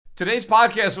Today's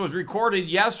podcast was recorded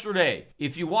yesterday.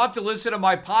 If you want to listen to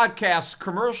my podcasts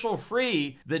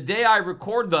commercial-free the day I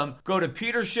record them, go to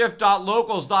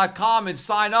peterschiff.locals.com and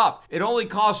sign up. It only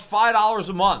costs $5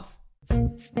 a month.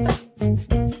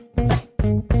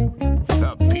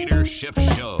 The Peter Schiff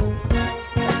Show.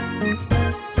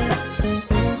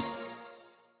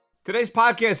 Today's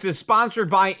podcast is sponsored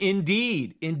by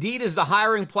Indeed. Indeed is the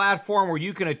hiring platform where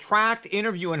you can attract,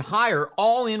 interview, and hire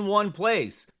all in one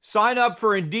place. Sign up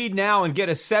for Indeed now and get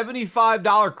a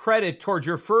 $75 credit towards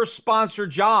your first sponsored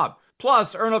job.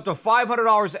 Plus, earn up to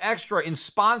 $500 extra in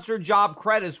sponsored job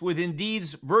credits with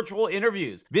Indeed's virtual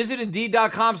interviews. Visit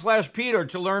Indeed.com/Peter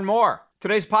to learn more.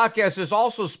 Today's podcast is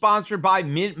also sponsored by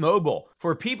Mint Mobile.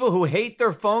 For people who hate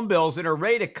their phone bills and are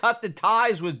ready to cut the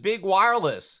ties with big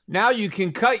wireless. Now you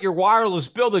can cut your wireless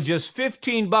bill to just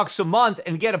 $15 a month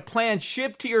and get a plan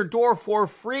shipped to your door for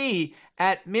free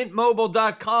at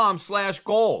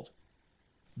mintmobile.com/gold.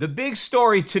 The big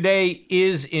story today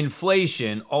is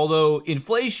inflation, although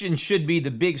inflation should be the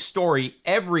big story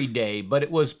every day, but it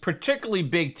was particularly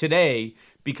big today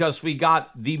because we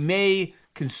got the May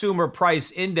Consumer Price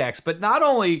Index. But not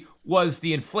only was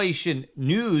the inflation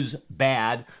news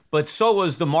bad, but so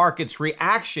was the market's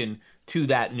reaction to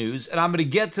that news. And I'm going to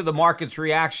get to the market's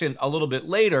reaction a little bit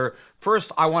later.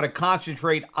 First, I want to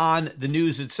concentrate on the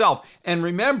news itself. And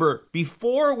remember,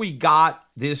 before we got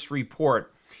this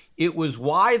report, it was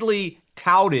widely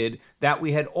touted that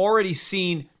we had already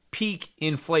seen peak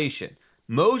inflation.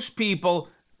 Most people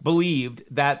believed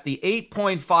that the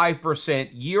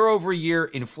 8.5% year-over-year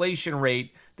inflation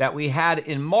rate that we had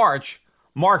in March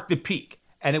marked the peak,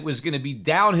 and it was going to be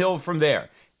downhill from there.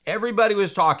 Everybody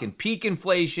was talking peak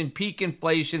inflation, peak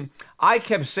inflation. I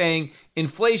kept saying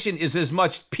inflation is as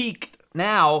much peaked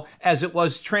now as it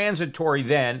was transitory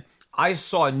then. I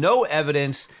saw no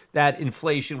evidence that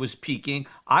inflation was peaking.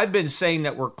 I've been saying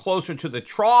that we're closer to the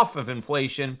trough of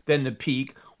inflation than the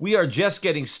peak. We are just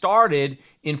getting started.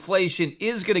 Inflation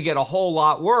is going to get a whole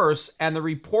lot worse. And the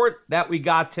report that we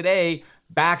got today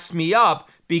backs me up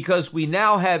because we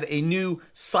now have a new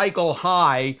cycle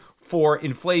high for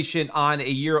inflation on a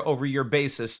year-over-year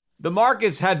basis. The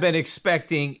markets had been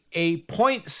expecting a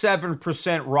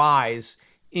 0.7% rise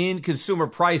in consumer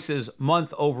prices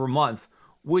month over month,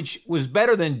 which was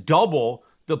better than double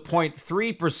the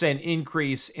 0.3%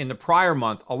 increase in the prior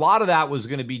month. A lot of that was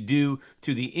going to be due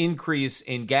to the increase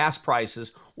in gas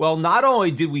prices. Well, not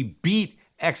only did we beat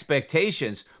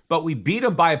expectations, but we beat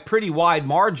them by a pretty wide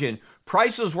margin.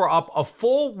 Prices were up a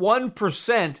full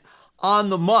 1% on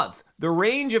the month. The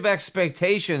range of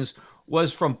expectations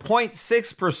was from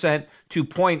 0.6% to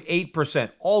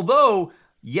 0.8%. Although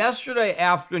yesterday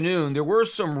afternoon, there were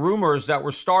some rumors that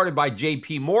were started by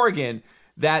JP Morgan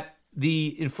that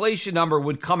the inflation number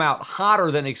would come out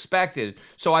hotter than expected.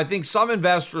 So I think some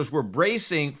investors were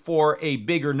bracing for a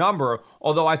bigger number,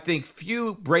 although I think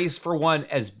few brace for one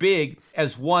as big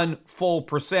as 1 full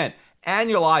percent.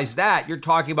 Annualize that, you're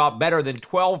talking about better than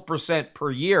 12% per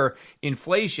year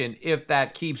inflation if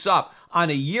that keeps up. On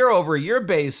a year-over-year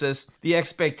basis, the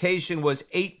expectation was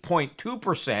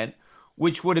 8.2%,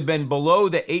 which would have been below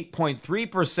the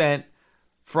 8.3%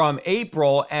 from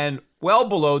April and well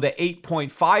below the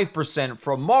 8.5%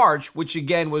 from March, which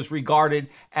again was regarded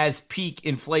as peak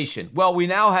inflation. Well, we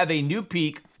now have a new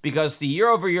peak because the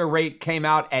year-over-year rate came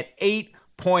out at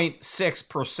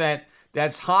 8.6%.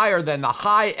 That's higher than the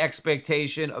high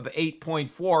expectation of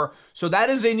 8.4. So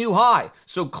that is a new high.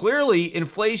 So clearly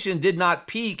inflation did not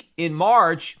peak in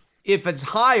March if it's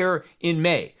higher in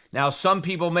May. Now, some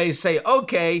people may say,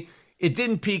 okay, it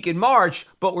didn't peak in March,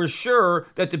 but we're sure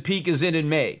that the peak is in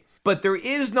May. But there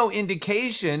is no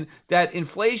indication that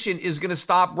inflation is going to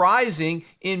stop rising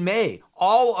in May.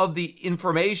 All of the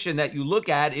information that you look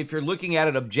at, if you're looking at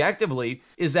it objectively,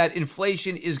 is that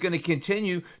inflation is going to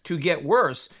continue to get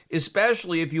worse,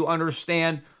 especially if you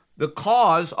understand the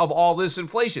cause of all this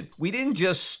inflation. We didn't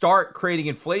just start creating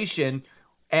inflation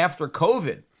after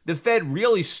COVID. The Fed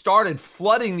really started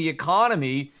flooding the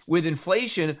economy with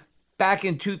inflation back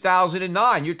in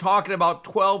 2009. You're talking about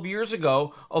 12 years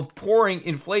ago of pouring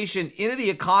inflation into the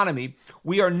economy.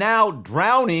 We are now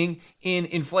drowning in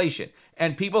inflation.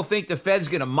 And people think the Fed's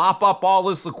going to mop up all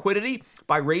this liquidity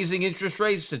by raising interest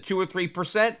rates to 2 or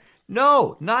 3%.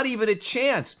 No, not even a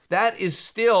chance. That is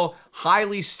still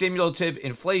highly stimulative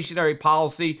inflationary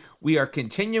policy. We are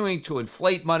continuing to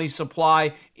inflate money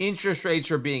supply. Interest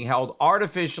rates are being held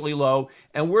artificially low,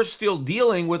 and we're still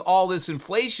dealing with all this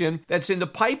inflation that's in the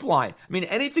pipeline. I mean,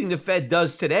 anything the Fed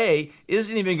does today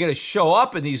isn't even going to show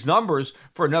up in these numbers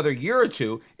for another year or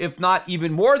two, if not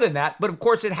even more than that. But of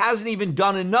course, it hasn't even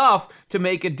done enough to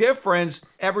make a difference.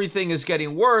 Everything is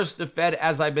getting worse. The Fed,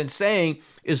 as I've been saying,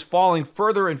 is falling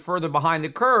further and further behind the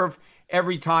curve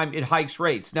every time it hikes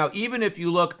rates. Now, even if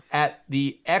you look at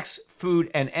the ex-food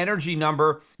and energy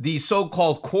number, the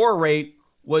so-called core rate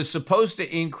was supposed to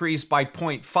increase by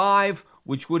 0.5,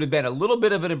 which would have been a little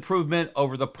bit of an improvement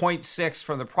over the 0.6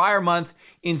 from the prior month.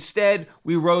 Instead,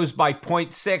 we rose by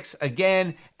 0.6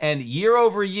 again, and year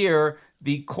over year,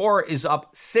 the core is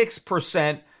up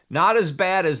 6%, not as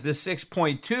bad as the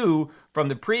 6.2 from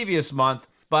the previous month,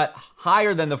 but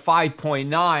higher than the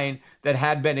 5.9 that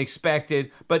had been expected.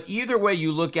 But either way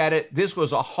you look at it, this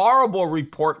was a horrible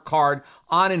report card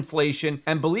on inflation.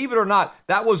 And believe it or not,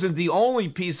 that wasn't the only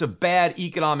piece of bad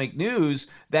economic news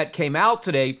that came out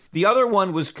today. The other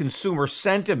one was consumer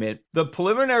sentiment. The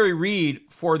preliminary read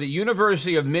for the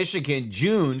University of Michigan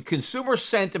June Consumer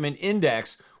Sentiment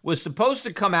Index was supposed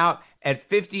to come out at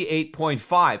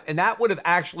 58.5, and that would have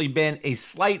actually been a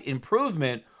slight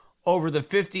improvement over the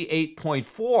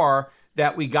 58.4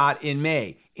 that we got in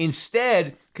May.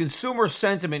 Instead, consumer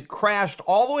sentiment crashed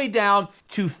all the way down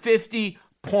to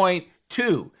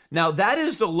 50.2. Now, that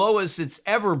is the lowest it's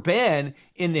ever been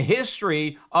in the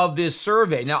history of this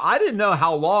survey. Now, I didn't know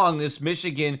how long this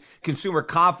Michigan consumer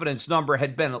confidence number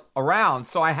had been around,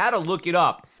 so I had to look it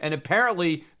up. And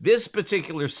apparently, this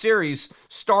particular series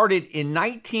started in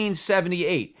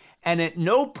 1978. And at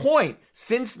no point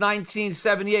since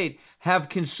 1978 have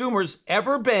consumers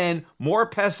ever been more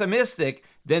pessimistic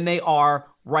than they are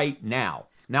right now.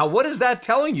 Now, what is that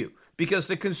telling you? Because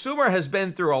the consumer has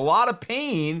been through a lot of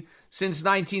pain since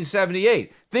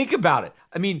 1978. Think about it.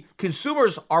 I mean,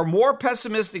 consumers are more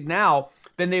pessimistic now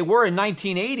than they were in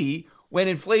 1980 when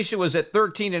inflation was at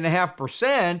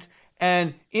 13.5%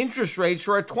 and interest rates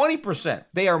are at 20%.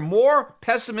 They are more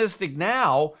pessimistic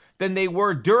now than they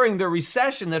were during the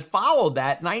recession that followed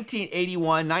that.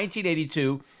 1981,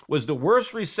 1982 was the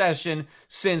worst recession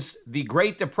since the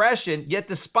Great Depression. Yet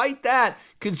despite that,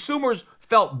 consumers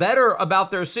felt better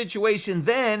about their situation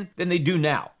then than they do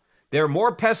now. They're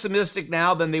more pessimistic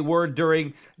now than they were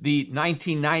during the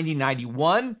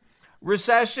 1990-91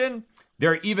 recession.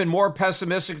 They're even more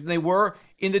pessimistic than they were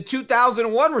in the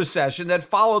 2001 recession that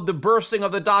followed the bursting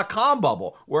of the dot-com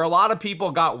bubble, where a lot of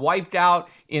people got wiped out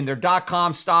in their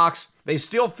dot-com stocks. They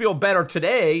still feel better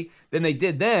today than they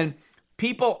did then.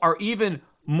 People are even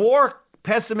more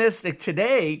pessimistic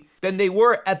today than they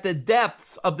were at the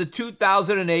depths of the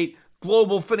 2008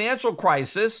 global financial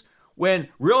crisis, when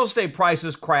real estate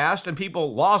prices crashed and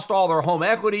people lost all their home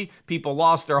equity, people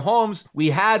lost their homes. We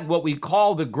had what we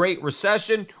call the Great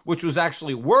Recession, which was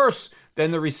actually worse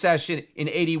than the recession in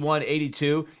 81,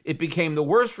 82. It became the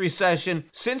worst recession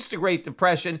since the Great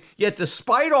Depression. Yet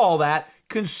despite all that,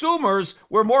 consumers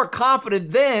were more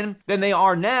confident then than they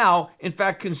are now. In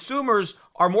fact, consumers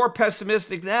are more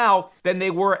pessimistic now than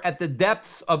they were at the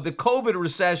depths of the COVID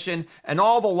recession and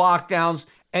all the lockdowns.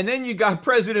 And then you got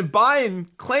President Biden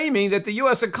claiming that the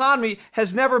U.S. economy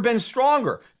has never been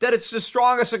stronger, that it's the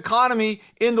strongest economy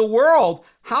in the world.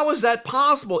 How is that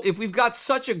possible? If we've got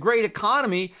such a great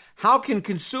economy, how can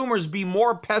consumers be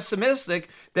more pessimistic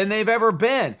than they've ever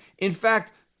been? In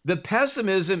fact, the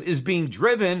pessimism is being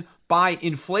driven by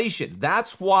inflation.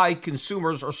 That's why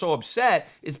consumers are so upset.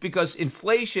 It's because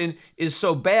inflation is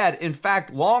so bad. In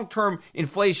fact, long-term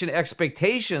inflation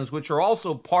expectations, which are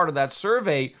also part of that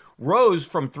survey, rose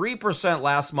from 3%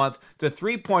 last month to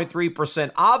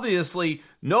 3.3%, obviously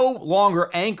no longer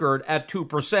anchored at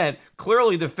 2%.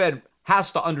 Clearly, the Fed has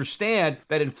to understand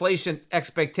that inflation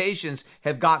expectations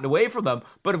have gotten away from them.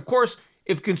 But of course,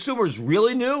 if consumers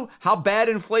really knew how bad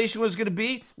inflation was going to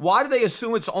be, why do they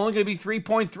assume it's only going to be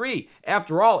 3.3?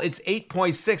 After all, it's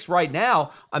 8.6 right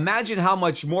now. Imagine how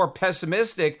much more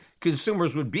pessimistic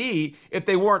consumers would be if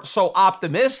they weren't so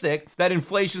optimistic that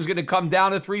inflation is going to come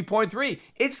down to 3.3.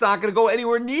 It's not going to go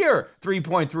anywhere near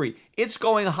 3.3. It's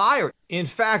going higher. In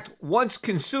fact, once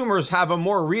consumers have a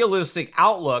more realistic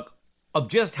outlook of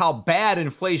just how bad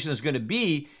inflation is going to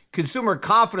be, consumer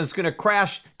confidence is going to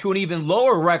crash to an even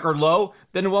lower record low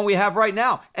than the one we have right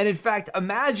now. And in fact,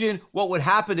 imagine what would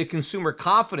happen to consumer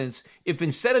confidence if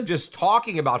instead of just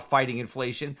talking about fighting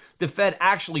inflation, the Fed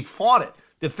actually fought it.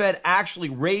 the Fed actually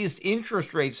raised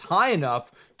interest rates high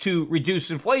enough to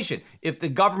reduce inflation, if the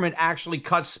government actually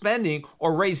cut spending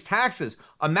or raised taxes.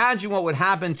 Imagine what would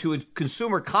happen to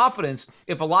consumer confidence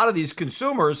if a lot of these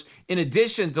consumers, in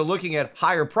addition to looking at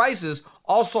higher prices,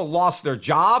 also lost their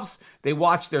jobs. They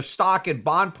watched their stock and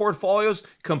bond portfolios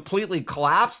completely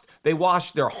collapse. They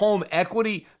watched their home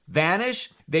equity vanish.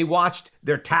 They watched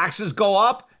their taxes go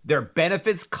up, their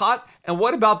benefits cut. And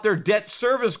what about their debt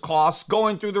service costs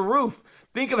going through the roof?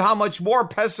 Think of how much more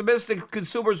pessimistic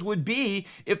consumers would be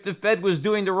if the Fed was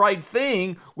doing the right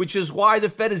thing, which is why the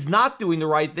Fed is not doing the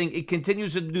right thing. It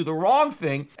continues to do the wrong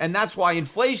thing, and that's why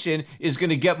inflation is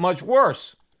going to get much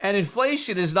worse. And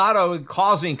inflation is not only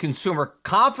causing consumer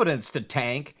confidence to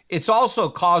tank, it's also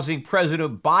causing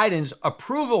President Biden's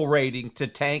approval rating to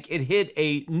tank. It hit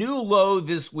a new low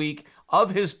this week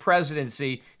of his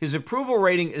presidency. His approval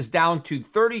rating is down to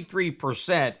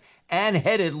 33%. And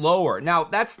headed lower. Now,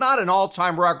 that's not an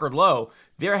all-time record low.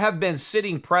 There have been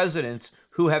sitting presidents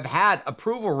who have had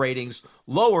approval ratings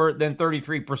lower than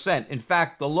 33%. In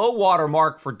fact, the low water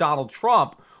mark for Donald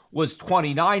Trump was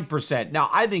 29%. Now,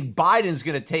 I think Biden's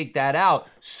going to take that out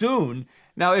soon.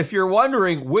 Now, if you're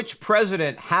wondering which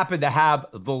president happened to have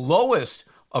the lowest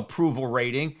approval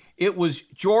rating, it was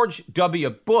George W.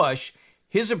 Bush.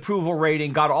 His approval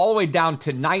rating got all the way down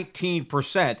to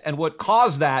 19%. And what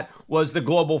caused that was the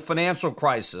global financial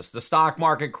crisis. The stock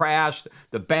market crashed,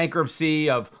 the bankruptcy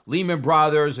of Lehman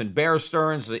Brothers and Bear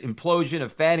Stearns, the implosion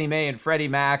of Fannie Mae and Freddie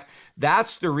Mac.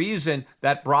 That's the reason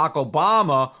that Barack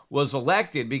Obama was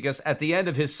elected, because at the end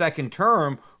of his second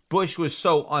term, Bush was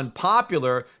so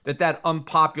unpopular that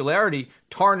unpopularity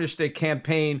tarnished the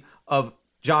campaign of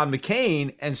John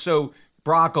McCain. And so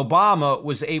Barack Obama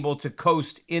was able to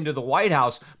coast into the White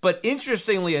House. But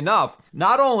interestingly enough,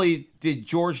 not only did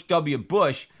George W.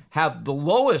 Bush have the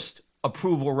lowest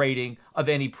approval rating of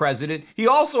any president, he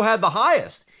also had the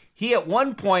highest. He at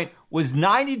one point was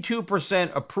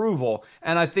 92% approval,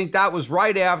 and I think that was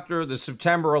right after the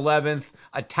September 11th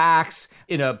attacks.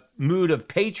 In a mood of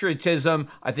patriotism,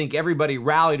 I think everybody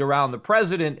rallied around the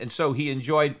president, and so he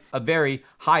enjoyed a very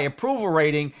high approval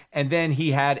rating, and then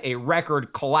he had a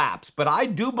record collapse. But I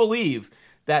do believe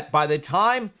that by the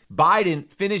time Biden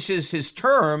finishes his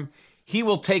term, he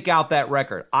will take out that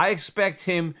record. I expect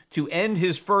him to end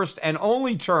his first and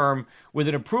only term with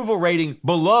an approval rating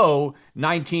below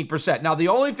 19%. Now, the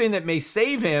only thing that may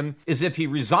save him is if he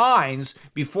resigns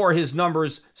before his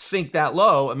numbers sink that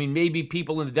low. I mean, maybe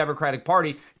people in the Democratic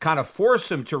Party kind of force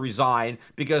him to resign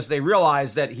because they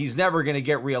realize that he's never going to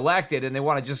get reelected and they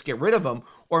want to just get rid of him.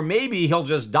 Or maybe he'll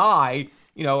just die.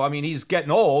 He's getting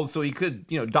old, so he could,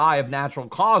 die of natural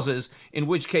causes, in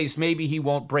which case maybe he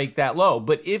won't break that low.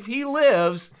 But if he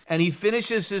lives and he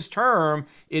finishes his term,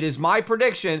 it is my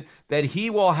prediction that he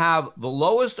will have the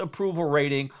lowest approval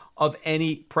rating of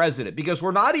any president, because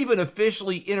we're not even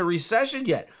officially in a recession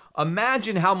yet.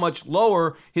 Imagine how much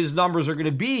lower his numbers are going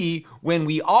to be when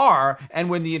we are, and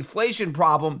when the inflation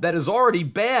problem that is already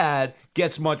bad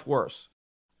gets much worse.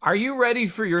 Are you ready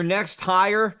for your next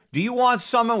hire? Do you want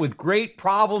someone with great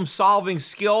problem-solving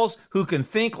skills who can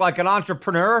think like an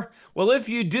entrepreneur? Well, if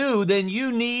you do, then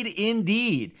you need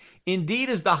Indeed. Indeed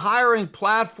is the hiring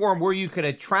platform where you can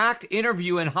attract,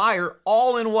 interview, and hire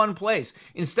all in one place.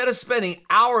 Instead of spending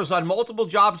hours on multiple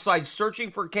job sites searching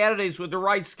for candidates with the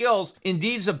right skills,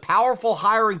 Indeed's a powerful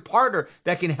hiring partner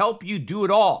that can help you do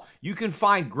it all. You can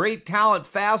find great talent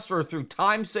faster through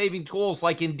time-saving tools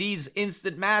like Indeed's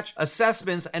Instant Match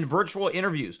assessments and virtual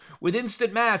interviews. With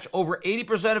Instant Match, over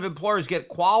 80% of employers get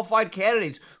qualified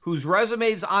candidates whose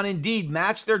resumes on Indeed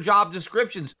match their job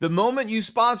descriptions the moment you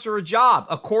sponsor a job,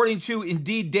 according to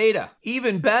Indeed data.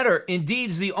 Even better,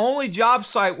 Indeed's the only job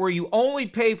site where you only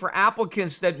pay for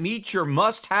applicants that meet your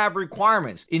must-have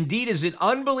requirements. Indeed is an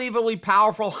unbelievably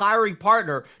powerful hiring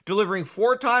partner, delivering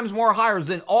 4 times more hires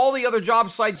than all the other job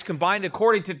sites combined,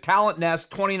 according to Talent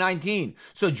Nest 2019.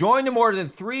 So join the more than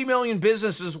 3 million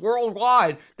businesses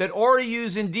worldwide that already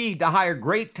use Indeed to hire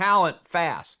great talent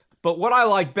fast. But what I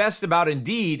like best about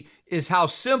Indeed is how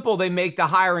simple they make the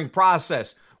hiring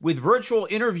process. With virtual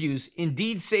interviews,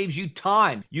 Indeed saves you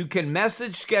time. You can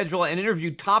message, schedule, and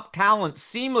interview top talent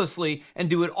seamlessly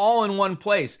and do it all in one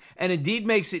place. And Indeed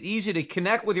makes it easy to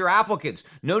connect with your applicants.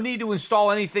 No need to install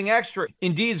anything extra.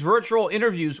 Indeed's virtual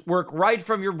interviews work right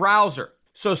from your browser.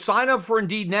 So sign up for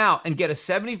Indeed now and get a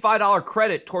 $75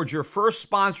 credit towards your first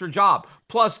sponsored job.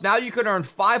 Plus, now you can earn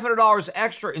 $500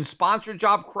 extra in sponsored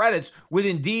job credits with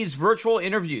Indeed's virtual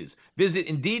interviews. Visit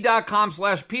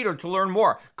Indeed.com/Peter to learn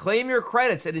more. Claim your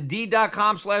credits at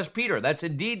Indeed.com/Peter. That's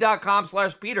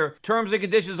Indeed.com/Peter. Terms and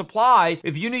conditions apply.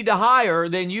 If you need to hire,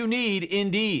 then you need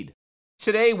Indeed.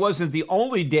 Today wasn't the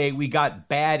only day we got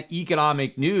bad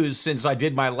economic news since I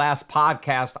did my last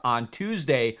podcast on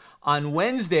Tuesday. On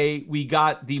Wednesday, we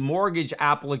got the mortgage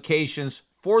applications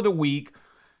for the week.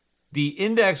 The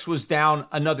index was down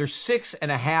another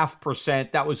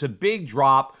 6.5%. That was a big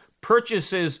drop.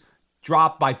 Purchases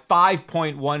dropped by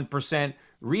 5.1%.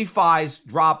 Refis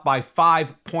dropped by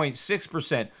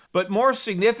 5.6%. But more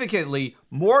significantly,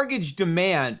 mortgage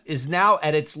demand is now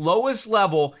at its lowest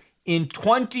level in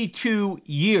 22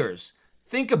 years.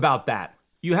 Think about that.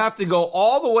 You have to go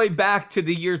all the way back to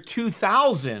the year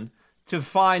 2000 to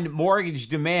find mortgage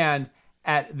demand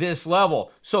at this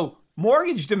level. So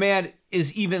mortgage demand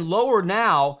is even lower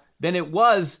now than it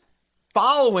was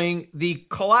following the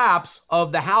collapse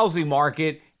of the housing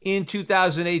market in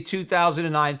 2008,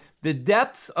 2009. The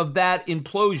depths of that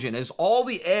implosion, as all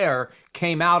the air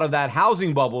came out of that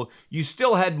housing bubble, you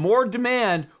still had more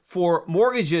demand for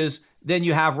mortgages than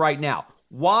you have right now.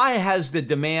 Why has the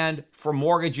demand for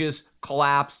mortgages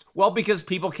collapsed? Well, because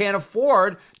people can't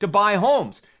afford to buy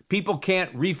homes. People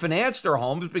can't refinance their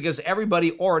homes because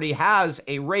everybody already has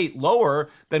a rate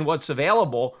lower than what's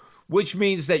available, which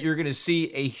means that you're going to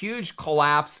see a huge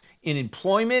collapse in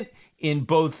employment in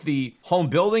both the home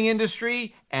building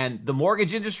industry and the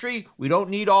mortgage industry. We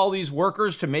don't need all these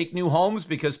workers to make new homes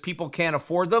because people can't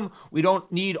afford them. We don't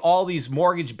need all these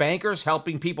mortgage bankers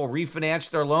helping people refinance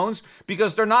their loans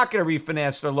because they're not going to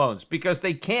refinance their loans because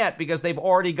they can't, because they've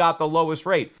already got the lowest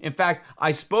rate. In fact,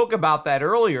 I spoke about that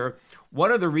earlier.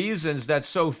 One of the reasons that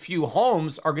so few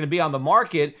homes are going to be on the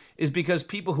market is because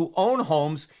people who own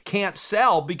homes can't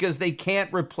sell because they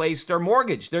can't replace their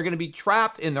mortgage. They're going to be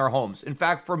trapped in their homes. In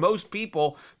fact, for most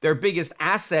people, their biggest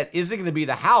asset isn't going to be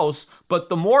the house, but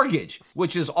the mortgage,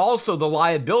 which is also the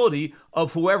liability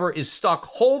of whoever is stuck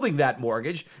holding that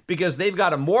mortgage, because they've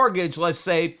got a mortgage, let's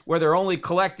say, where they're only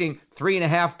collecting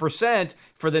 3.5%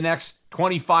 for the next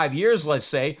 25 years, let's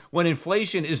say, when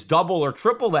inflation is double or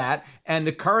triple that, and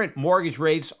the current mortgage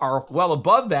rates are well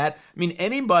above that. I mean,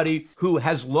 anybody who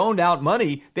has loaned out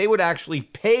money, they would actually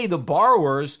pay the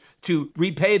borrowers to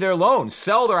repay their loan,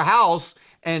 sell their house,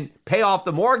 and pay off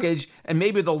the mortgage, and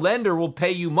maybe the lender will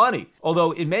pay you money.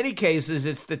 Although in many cases,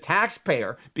 it's the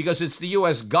taxpayer, because it's the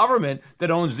U.S. government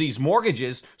that owns these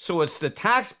mortgages, so it's the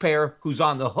taxpayer who's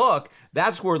on the hook.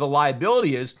 That's where the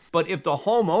liability is. But if the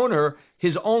homeowner,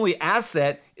 his only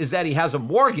asset is that he has a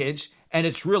mortgage and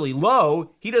it's really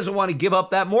low, he doesn't want to give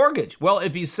up that mortgage. Well,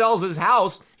 if he sells his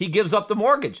house, he gives up the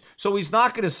mortgage. So he's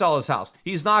not going to sell his house.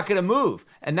 He's not going to move.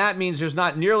 And that means there's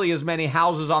not nearly as many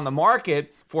houses on the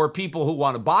market for people who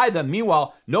want to buy them.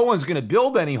 Meanwhile, no one's going to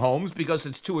build any homes because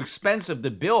it's too expensive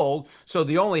to build. So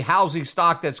the only housing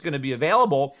stock that's going to be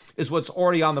available is what's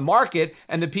already on the market.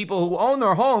 And the people who own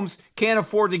their homes can't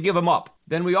afford to give them up.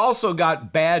 Then we also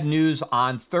got bad news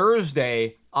on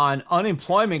Thursday on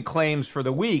unemployment claims for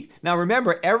the week. Now,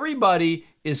 remember, everybody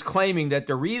is claiming that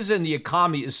the reason the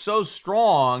economy is so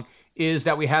strong is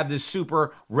that we have this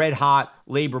super red hot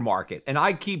labor market. And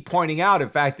I keep pointing out, in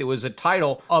fact, it was a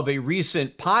title of a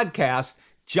recent podcast,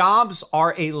 jobs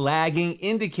are a lagging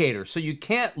indicator. So you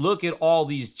can't look at all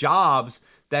these jobs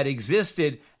that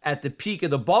existed at the peak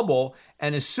of the bubble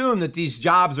and assume that these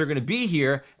jobs are going to be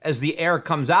here as the air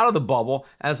comes out of the bubble.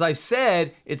 As I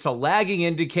said, it's a lagging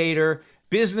indicator.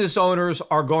 Business owners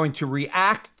are going to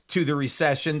react to the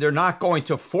recession. They're not going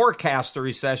to forecast the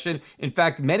recession. In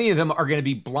fact, many of them are going to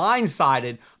be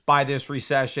blindsided by this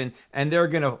recession, and they're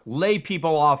going to lay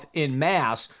people off in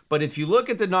mass. But if you look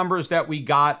at the numbers that we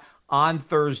got on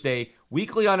Thursday,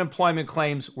 weekly unemployment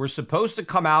claims were supposed to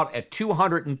come out at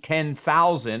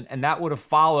 210,000, and that would have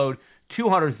followed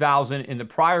 200,000 in the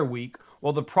prior week.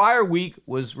 Well, the prior week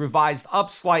was revised up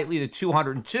slightly to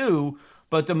 202,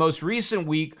 but the most recent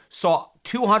week saw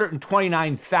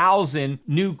 229,000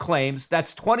 new claims.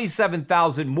 That's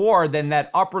 27,000 more than that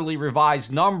upperly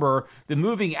revised number. The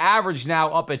moving average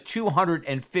now up at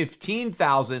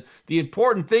 215,000. The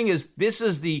important thing is this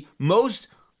is the most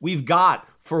we've got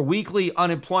for weekly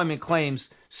unemployment claims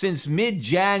since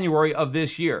mid-January of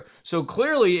this year. So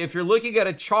clearly, if you're looking at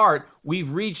a chart,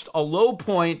 we've reached a low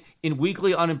point in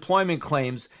weekly unemployment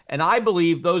claims, and I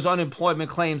believe those unemployment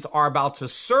claims are about to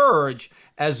surge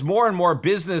as more and more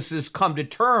businesses come to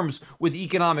terms with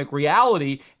economic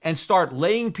reality and start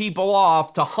laying people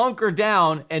off to hunker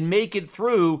down and make it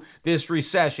through this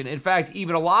recession. In fact,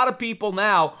 even a lot of people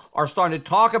now are starting to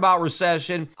talk about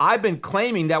recession. I've been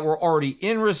claiming that we're already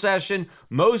in recession.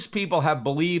 Most people have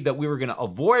believed that we were going to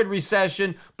avoid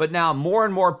recession, but now more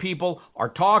and more people are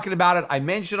talking about it. I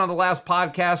mentioned on the last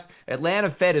podcast,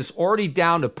 Atlanta Fed is already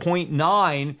down to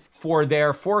 0.9 for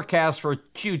their forecast for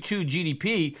Q2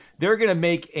 GDP. They're going to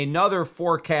make another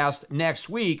forecast next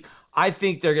week. I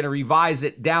think they're going to revise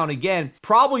it down again,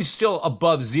 probably still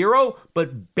above zero,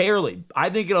 but barely. I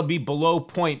think it'll be below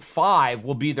 0.5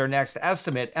 will be their next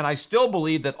estimate. And I still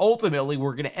believe that ultimately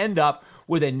we're going to end up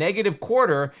with a negative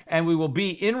quarter and we will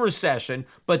be in recession.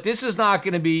 But this is not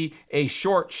going to be a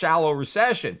short, shallow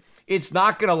recession. It's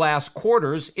not going to last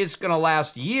quarters. It's going to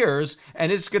last years, and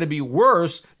it's going to be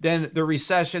worse than the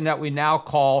recession that we now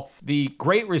call the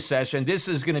Great Recession. This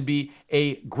is going to be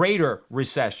a greater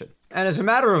recession. And as a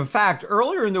matter of fact,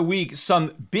 earlier in the week,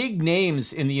 some big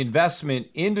names in the investment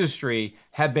industry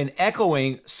have been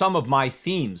echoing some of my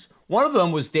themes. One of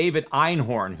them was David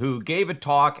Einhorn, who gave a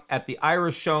talk at the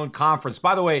Irish Shown Conference.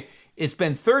 By the way, it's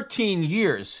been 13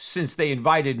 years since they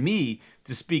invited me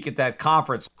to speak at that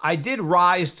conference. I did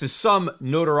rise to some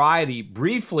notoriety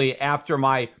briefly after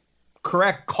my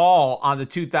correct call on the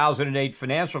 2008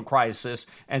 financial crisis,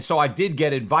 and so I did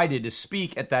get invited to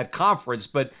speak at that conference,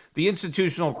 but the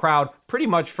institutional crowd pretty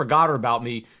much forgot about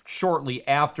me shortly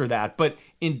after that. But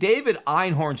in David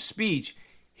Einhorn's speech,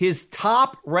 his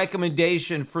top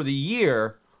recommendation for the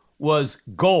year was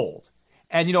gold.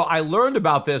 And, I learned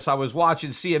about this. I was watching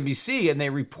CNBC, and they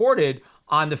reported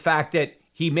on the fact that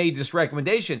he made this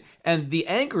recommendation, and the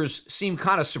anchors seemed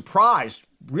kind of surprised,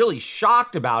 really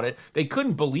shocked about it. They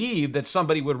couldn't believe that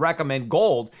somebody would recommend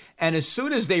gold. And as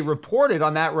soon as they reported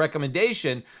on that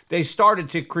recommendation, they started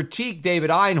to critique David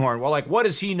Einhorn. Well, like, what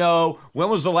does he know? When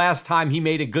was the last time he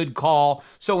made a good call?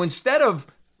 So instead of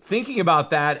thinking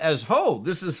about that as,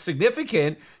 this is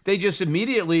significant, they just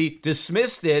immediately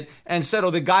dismissed it and said,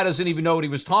 the guy doesn't even know what he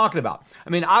was talking about. I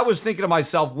mean, I was thinking to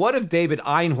myself, what if David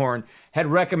Einhorn had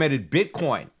recommended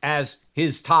Bitcoin as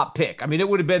his top pick? I mean, it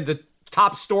would have been the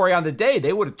top story on the day.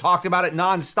 They would have talked about it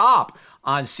nonstop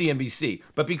on CNBC.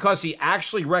 But because he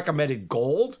actually recommended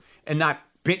gold and not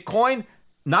Bitcoin,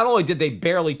 not only did they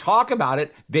barely talk about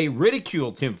it, they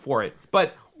ridiculed him for it.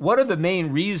 But one of the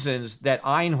main reasons that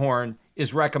Einhorn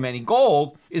is recommending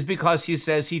gold is because he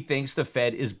says he thinks the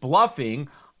Fed is bluffing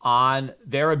on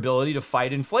their ability to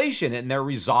fight inflation and their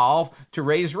resolve to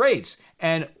raise rates.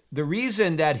 And the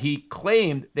reason that he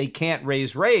claimed they can't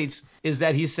raise rates is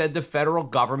that he said the federal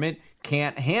government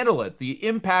can't handle it. The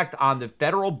impact on the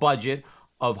federal budget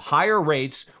of higher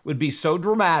rates would be so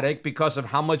dramatic because of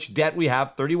how much debt we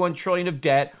have, $31 trillion of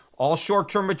debt, all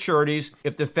short-term maturities.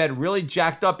 If the Fed really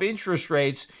jacked up interest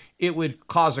rates, it would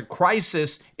cause a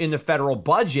crisis in the federal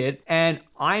budget. And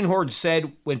Einhorn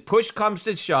said when push comes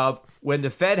to shove, when the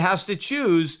Fed has to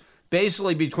choose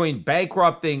basically between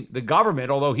bankrupting the government,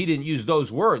 although he didn't use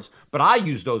those words, but I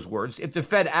use those words, if the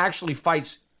Fed actually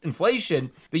fights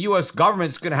inflation, the U.S.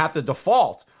 government's going to have to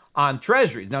default on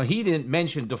treasuries. Now, he didn't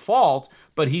mention default,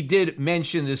 but he did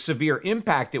mention the severe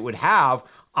impact it would have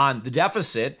on the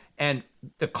deficit and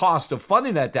the cost of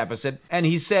funding that deficit. And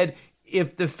he said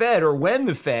if the Fed, or when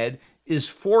the Fed, is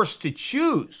forced to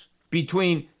choose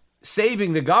between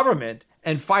saving the government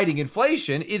and fighting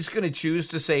inflation, it's going to choose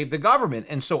to save the government.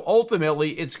 And so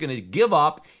ultimately, it's going to give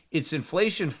up its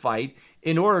inflation fight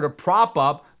in order to prop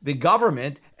up the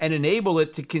government and enable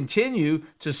it to continue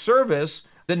to service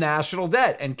the national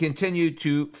debt and continue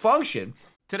to function.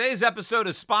 Today's episode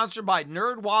is sponsored by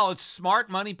NerdWallet's Smart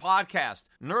Money Podcast.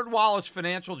 NerdWallet's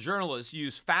financial journalists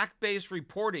use fact-based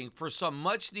reporting for some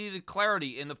much-needed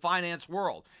clarity in the finance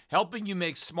world, helping you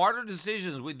make smarter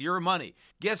decisions with your money.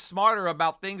 Get smarter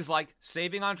about things like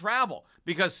saving on travel,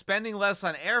 because spending less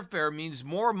on airfare means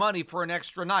more money for an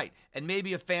extra night, and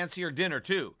maybe a fancier dinner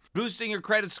too. Boosting your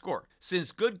credit score,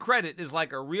 since good credit is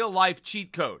like a real-life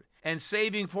cheat code. And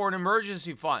saving for an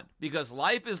emergency fund, because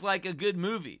life is like a good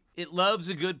movie. It loves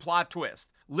a good plot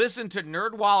twist. Listen to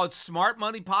NerdWallet's Smart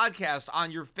Money Podcast on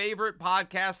your favorite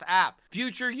podcast app.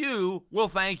 Future you will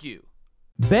thank you.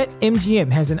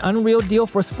 BetMGM has an unreal deal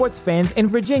for sports fans in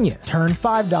Virginia. Turn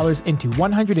 $5 into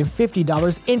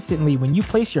 $150 instantly when you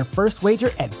place your first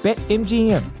wager at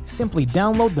BetMGM. Simply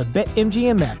download the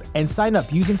BetMGM app and sign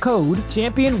up using code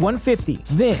Champion150.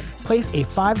 Then, place a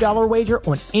 $5 wager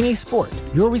on any sport.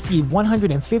 You'll receive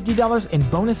 $150 in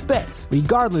bonus bets,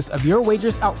 regardless of your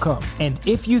wager's outcome. And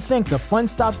if you think the fun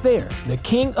stops there, the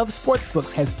King of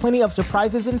Sportsbooks has plenty of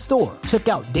surprises in store. Check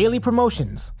out daily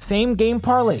promotions, same-game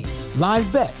parlays, live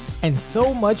bets, and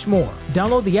so much more.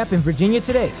 Download the app in Virginia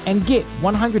today and get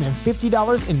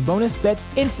 $150 in bonus bets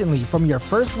instantly from your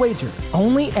first wager.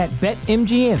 Only at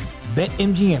BetMGM.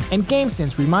 BetMGM and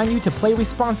GameSense remind you to play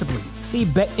responsibly. See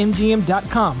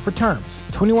BetMGM.com for terms.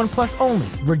 21 plus only.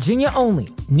 Virginia only.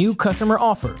 New customer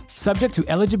offer. Subject to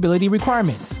eligibility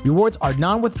requirements. Rewards are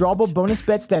non-withdrawable bonus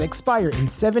bets that expire in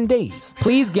 7 days.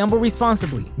 Please gamble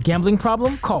responsibly. Gambling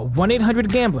problem? Call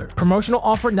 1-800-GAMBLER. Promotional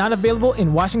offer not available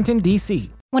in Washington,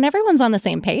 D.C. When everyone's on the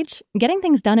same page, getting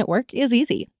things done at work is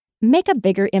easy. Make a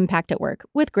bigger impact at work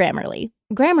with Grammarly.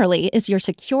 Grammarly is your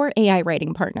secure AI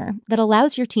writing partner that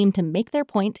allows your team to make their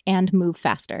point and move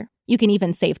faster. You can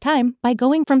even save time by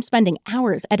going from spending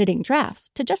hours editing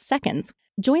drafts to just seconds.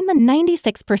 Join the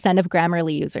 96% of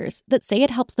Grammarly users that say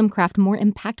it helps them craft more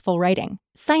impactful writing.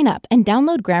 Sign up and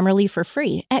download Grammarly for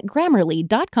free at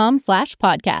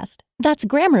grammarly.com/podcast. That's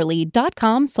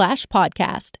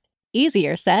grammarly.com/podcast.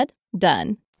 Easier said,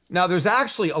 done. Now, there's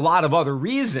actually a lot of other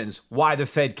reasons why the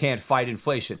Fed can't fight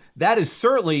inflation. That is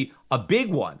certainly a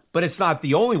big one, but it's not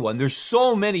the only one. There's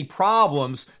so many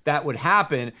problems that would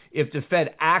happen if the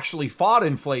Fed actually fought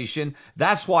inflation.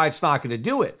 That's why it's not going to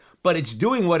do it. But it's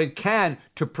doing what it can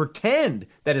to pretend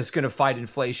that it's going to fight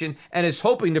inflation, and it's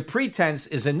hoping the pretense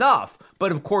is enough.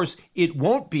 But of course, it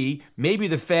won't be. Maybe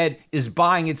the Fed is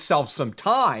buying itself some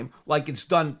time, like it's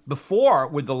done before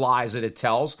with the lies that it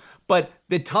tells. But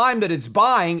the time that it's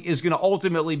buying is going to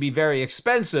ultimately be very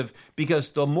expensive, because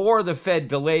the more the Fed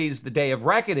delays the day of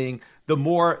reckoning, the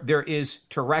more there is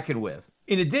to reckon with.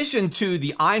 In addition to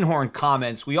the Einhorn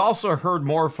comments, we also heard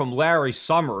more from Larry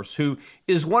Summers, who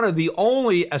is one of the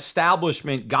only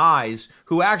establishment guys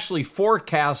who actually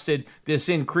forecasted this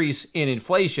increase in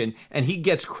inflation, and he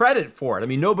gets credit for it. I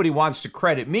mean, nobody wants to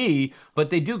credit me,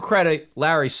 but they do credit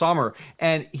Larry Summers.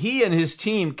 And he and his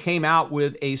team came out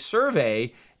with a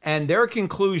survey, and their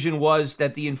conclusion was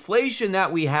that the inflation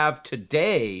that we have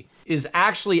today is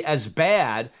actually as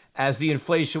bad as the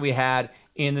inflation we had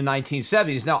in the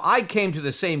 1970s. Now, I came to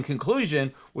the same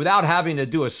conclusion without having to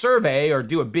do a survey or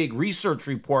do a big research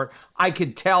report. I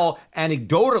could tell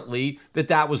anecdotally that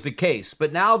that was the case.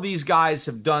 But now these guys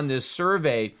have done this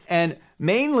survey, and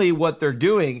mainly what they're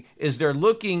doing is they're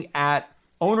looking at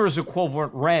owner's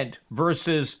equivalent rent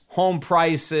versus home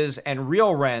prices and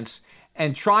real rents,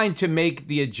 and trying to make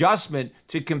the adjustment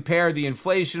to compare the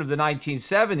inflation of the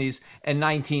 1970s and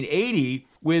 1980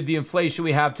 with the inflation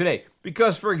we have today.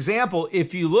 Because, for example,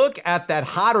 if you look at that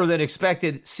hotter than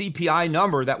expected CPI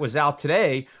number that was out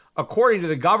today, according to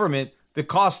the government, the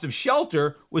cost of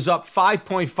shelter was up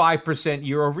 5.5%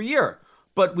 year over year.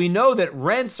 But we know that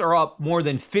rents are up more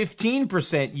than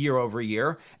 15% year over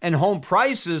year, and home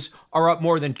prices are up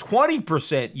more than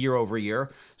 20% year over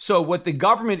year. So what the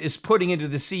government is putting into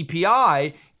the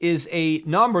CPI is a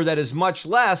number that is much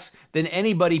less than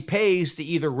anybody pays to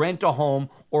either rent a home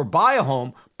or buy a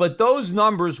home. But those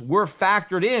numbers were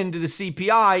factored into the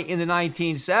CPI in the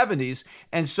 1970s.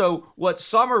 And so what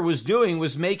Summer was doing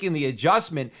was making the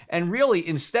adjustment. And really,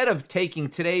 instead of taking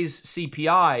today's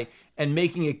CPI and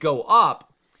making it go up,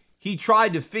 he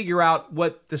tried to figure out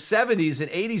what the 70s and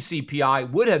 80s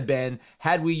CPI would have been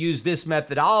had we used this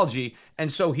methodology.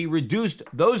 And so he reduced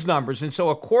those numbers. And so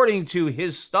according to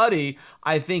his study,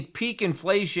 I think peak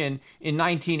inflation in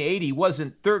 1980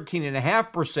 wasn't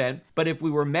 13.5%, but if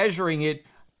we were measuring it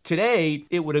today,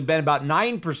 it would have been about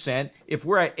 9%. If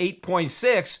we're at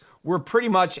 8.6, we're pretty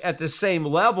much at the same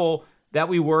level that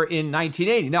we were in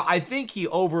 1980. Now, I think he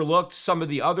overlooked some of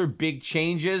the other big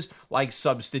changes like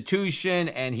substitution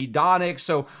and hedonics.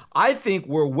 So I think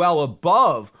we're well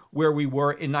above where we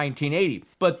were in 1980.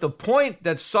 But the point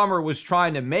that Summer was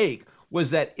trying to make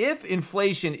was that if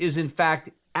inflation is in fact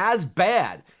as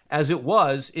bad as it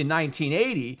was in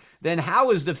 1980, then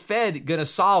how is the Fed going to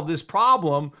solve this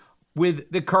problem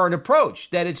with the current approach?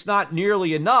 That it's not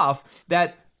nearly enough,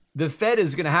 that the Fed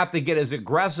is going to have to get as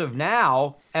aggressive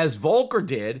now as Volcker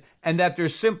did, and that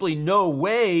there's simply no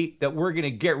way that we're going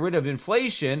to get rid of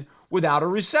inflation without a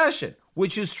recession,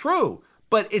 which is true.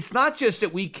 But it's not just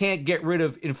that we can't get rid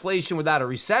of inflation without a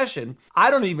recession. I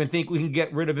don't even think we can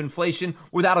get rid of inflation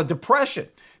without a depression,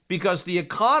 because the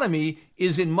economy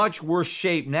is in much worse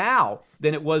shape now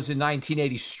than it was in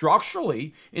 1980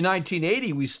 structurally. In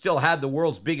 1980, we still had the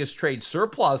world's biggest trade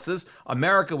surpluses.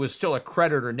 America was still a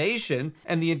creditor nation,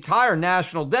 and the entire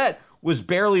national debt was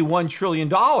barely $1 trillion.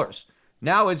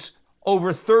 Now it's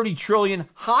over 30 trillion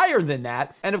higher than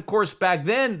that. And of course, back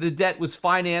then, the debt was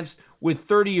financed with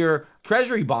 30-year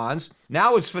Treasury bonds.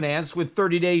 Now it's financed with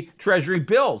 30-day Treasury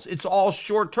bills. It's all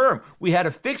short term. We had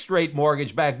a fixed rate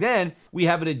mortgage back then. We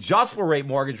have an adjustable rate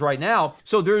mortgage right now.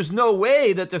 So there's no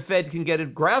way that the Fed can get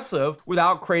aggressive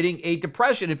without creating a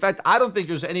depression. In fact, I don't think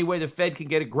there's any way the Fed can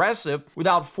get aggressive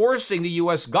without forcing the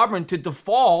U.S. government to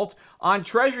default on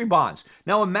Treasury bonds.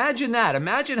 Now imagine that.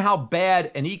 Imagine how bad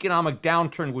an economic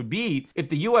downturn would be if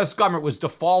the U.S. government was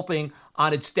defaulting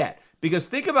on its debt. Because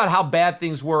think about how bad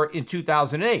things were in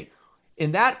 2008.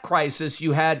 In that crisis,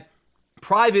 you had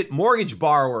private mortgage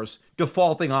borrowers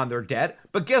defaulting on their debt.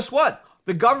 But guess what?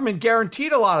 the government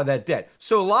guaranteed a lot of that debt.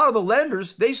 So a lot of the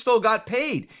lenders, they still got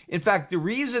paid. In fact, the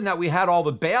reason that we had all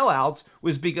the bailouts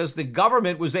was because the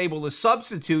government was able to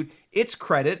substitute its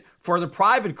credit for the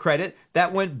private credit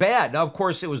that went bad. Now, of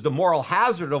course, it was the moral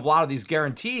hazard of a lot of these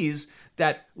guarantees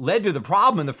that led to the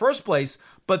problem in the first place,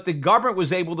 but the government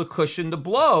was able to cushion the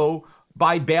blow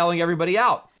by bailing everybody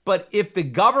out. But if the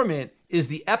government is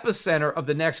the epicenter of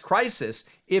the next crisis,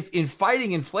 if in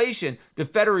fighting inflation, the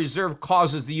Federal Reserve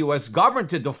causes the U.S. government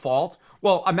to default,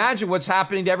 well, imagine what's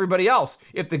happening to everybody else.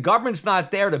 If the government's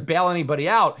not there to bail anybody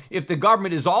out, if the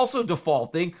government is also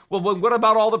defaulting, well, what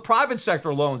about all the private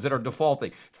sector loans that are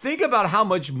defaulting? Think about how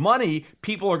much money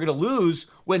people are going to lose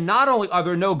when not only are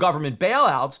there no government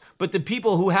bailouts, but the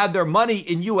people who had their money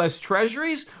in U.S.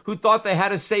 treasuries, who thought they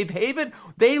had a safe haven,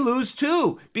 they lose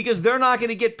too, because they're not going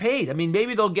to get paid. I mean,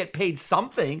 maybe they'll get paid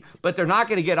something, but they're not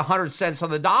going to get 100 cents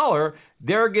on the dollar.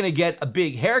 They're going to get a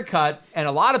big haircut, and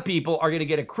a lot of people are going to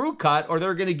get a crew cut, or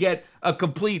they're going to get a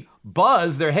complete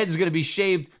buzz. Their head's going to be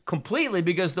shaved completely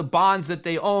because the bonds that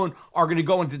they own are going to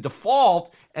go into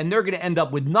default, and they're going to end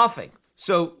up with nothing.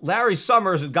 So Larry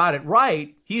Summers has got it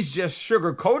right. He's just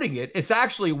sugarcoating it. It's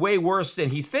actually way worse than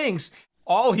he thinks.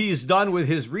 All he's done with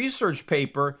his research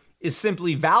paper is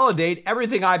simply validate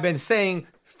everything I've been saying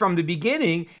from the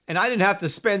beginning, and I didn't have to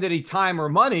spend any time or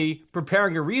money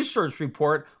preparing a research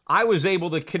report. I was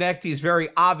able to connect these very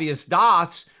obvious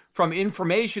dots from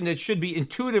information that should be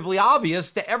intuitively obvious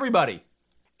to everybody.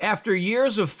 After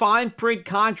years of fine print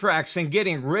contracts and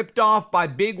getting ripped off by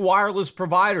big wireless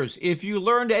providers, if you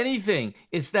learned anything,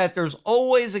 it's that there's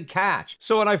always a catch.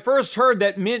 So when I first heard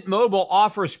that Mint Mobile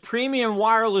offers premium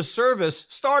wireless service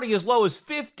starting as low as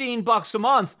 $15 a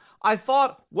month, I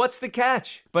thought, what's the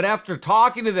catch? But after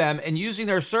talking to them and using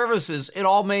their services, it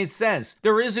all made sense.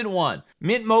 There isn't one.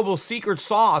 Mint Mobile's secret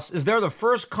sauce is they're the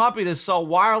first company to sell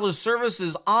wireless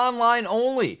services online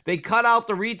only. They cut out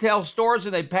the retail stores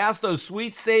and they pass those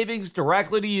sweet savings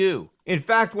directly to you. In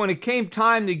fact, when it came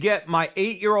time to get my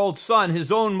 8-year-old son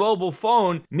his own mobile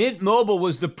phone, Mint Mobile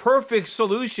was the perfect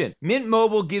solution. Mint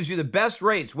Mobile gives you the best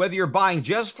rates, whether you're buying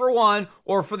just for one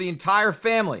or for the entire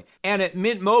family. And at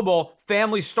Mint Mobile,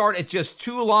 families start at just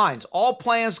 2 lines. All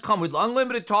plans come with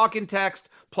unlimited talk and text,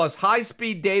 plus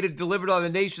high-speed data delivered on the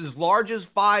nation's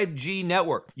largest 5G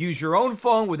network. Use your own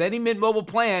phone with any Mint Mobile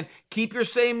plan. Keep your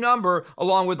same number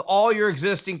along with all your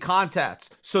existing contacts.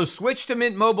 So switch to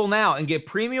Mint Mobile now and get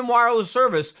premium wireless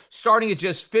service starting at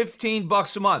just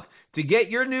 $15 a month. To get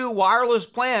your new wireless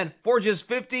plan for just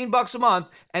 $15 a month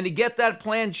and to get that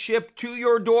plan shipped to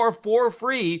your door for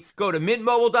free, go to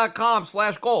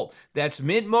mintmobile.com/gold. That's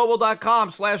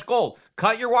mintmobile.com/gold.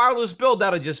 Cut your wireless bill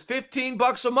down to just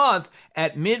 $15 a month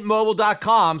at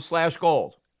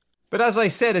mintmobile.com/gold. But as I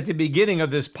said at the beginning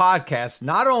of this podcast,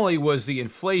 not only was the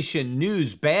inflation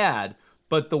news bad,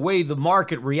 but the way the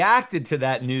market reacted to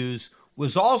that news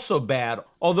was also bad,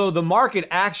 although the market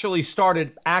actually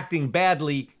started acting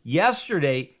badly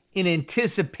yesterday in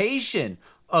anticipation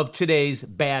of today's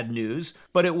bad news.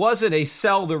 But it wasn't a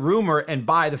sell the rumor and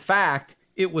buy the fact.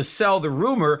 It was sell the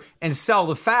rumor and sell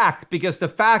the fact, because the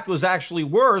fact was actually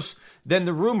worse than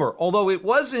the rumor. Although it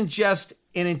wasn't just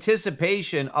in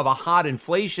anticipation of a hot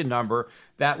inflation number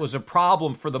that was a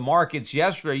problem for the markets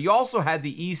yesterday. You also had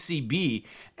the ECB,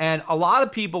 and a lot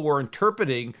of people were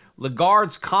interpreting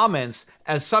Lagarde's comments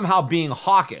as somehow being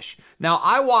hawkish. Now,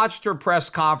 I watched her press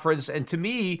conference, and to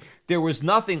me, there was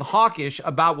nothing hawkish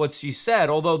about what she said,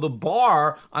 although the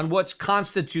bar on what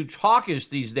constitutes hawkish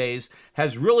these days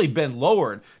has really been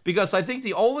lowered, because I think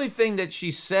the only thing that she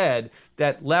said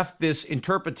that left this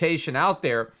interpretation out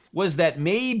there was that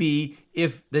maybe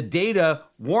if the data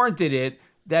warranted it,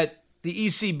 that the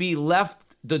ECB left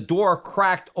the door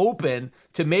cracked open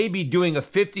to maybe doing a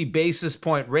 50 basis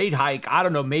point rate hike, I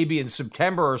don't know, maybe in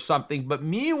September or something. But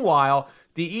meanwhile,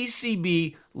 the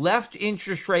ECB left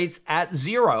interest rates at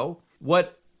zero.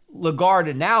 What Lagarde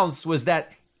announced was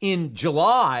that in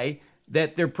July,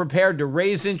 that they're prepared to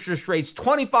raise interest rates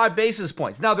 25 basis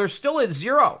points. Now, they're still at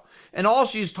zero, and all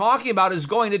she's talking about is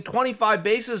going to 25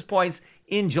 basis points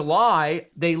in July.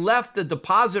 They left the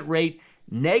deposit rate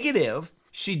negative.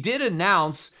 She did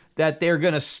announce that they're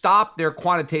going to stop their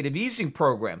quantitative easing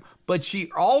program, but she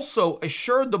also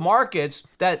assured the markets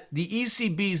that the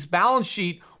ECB's balance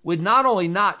sheet would not only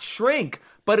not shrink,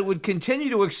 but it would continue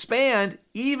to expand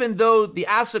even though the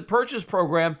asset purchase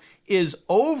program is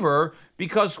over,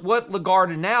 because what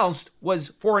Lagarde announced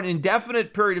was for an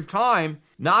indefinite period of time,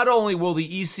 not only will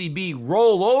the ECB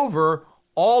roll over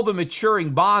all the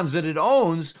maturing bonds that it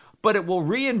owns, but it will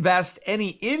reinvest any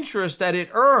interest that it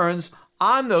earns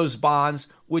on those bonds,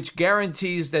 which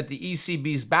guarantees that the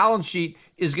ECB's balance sheet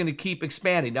is going to keep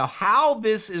expanding. Now, how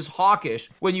this is hawkish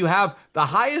when you have the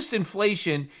highest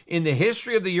inflation in the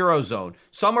history of the Eurozone,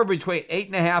 somewhere between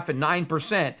 8.5% and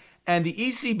 9%, and the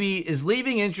ECB is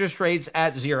leaving interest rates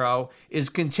at zero, is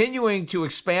continuing to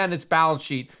expand its balance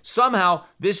sheet. Somehow,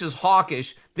 this is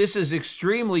hawkish. This is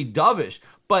extremely dovish.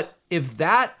 But if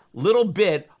that little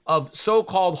bit of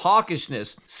so-called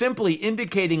hawkishness, simply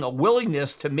indicating a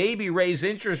willingness to maybe raise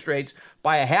interest rates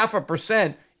by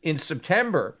 0.5% in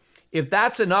September, if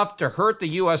that's enough to hurt the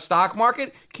U.S. stock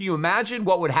market, can you imagine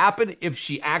what would happen if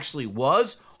she actually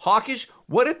was hawkish?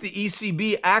 What if the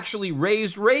ECB actually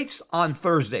raised rates on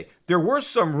Thursday? There were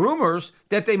some rumors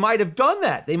that they might have done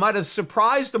that. They might have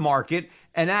surprised the market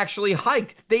and actually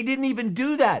hiked. They didn't even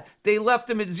do that. They left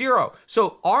them at zero.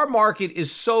 So our market is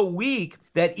so weak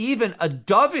that even a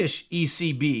dovish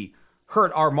ECB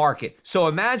hurt our market. So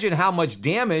imagine how much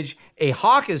damage a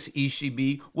hawkish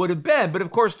ECB would have been. But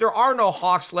of course, there are no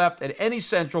hawks left at any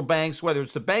central banks, whether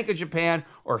it's the Bank of Japan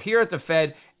or here at the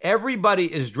Fed.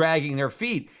 Everybody is dragging their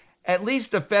feet. At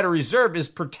least the Federal Reserve is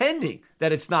pretending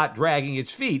that it's not dragging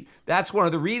its feet. That's one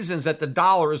of the reasons that the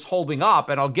dollar is holding up,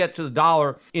 and I'll get to the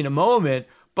dollar in a moment.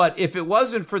 But if it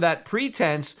wasn't for that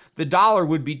pretense, the dollar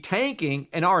would be tanking,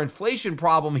 and our inflation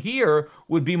problem here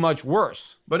would be much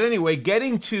worse. But anyway,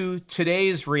 getting to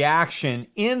today's reaction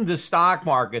in the stock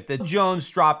market, the Dow Jones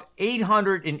dropped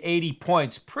 880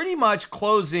 points, pretty much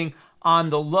closing on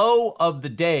the low of the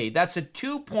day. That's a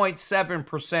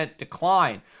 2.7%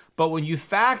 decline. But when you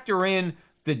factor in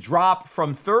the drop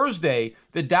from Thursday,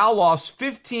 the Dow lost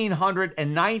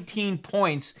 1,519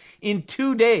 points in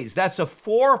 2 days. That's a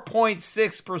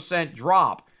 4.6%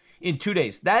 drop in 2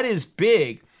 days. That is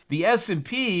big. The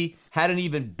S&P had an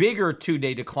even bigger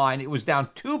 2-day decline. It was down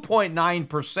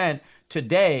 2.9%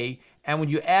 today. And when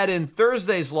you add in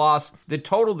Thursday's loss, the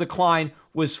total decline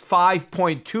was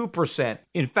 5.2%.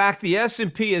 In fact, the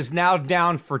S&P is now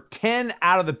down for 10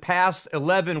 out of the past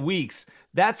 11 weeks.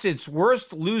 That's its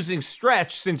worst losing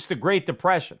stretch since the Great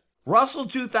Depression. Russell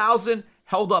 2000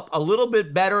 held up a little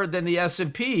bit better than the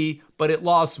S&P, but it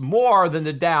lost more than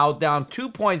the Dow, down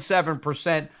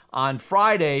 2.7% on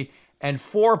Friday and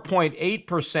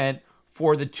 4.8%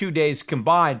 for the 2 days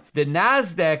combined. The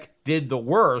Nasdaq did the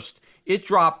worst. It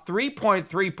dropped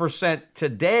 3.3%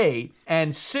 today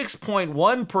and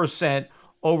 6.1%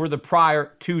 over the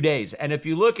prior 2 days. And if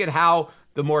you look at how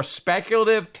the more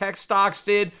speculative tech stocks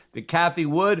did, the Cathie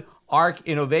Wood ARK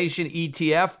Innovation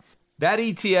ETF, that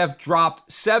ETF dropped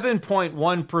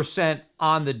 7.1%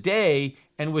 on the day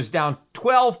and was down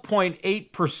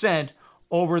 12.8%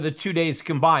 over the 2 days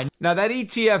combined. Now, that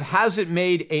ETF hasn't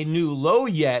made a new low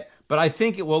yet, but I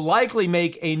think it will likely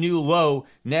make a new low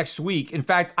next week. In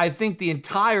fact, I think the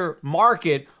entire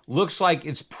market looks like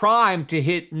it's primed to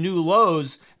hit new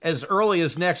lows as early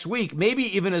as next week, maybe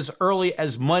even as early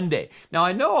as Monday. Now,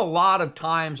 I know a lot of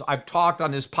times I've talked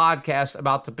on this podcast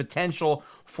about the potential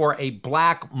for a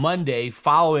Black Monday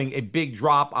following a big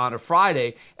drop on a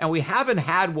Friday, and we haven't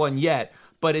had one yet,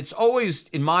 but it's always,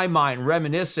 in my mind,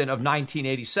 reminiscent of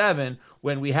 1987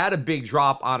 when we had a big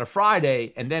drop on a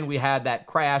Friday and then we had that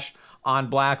crash on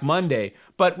Black Monday.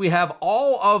 But we have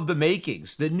all of the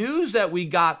makings. The news that we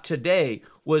got today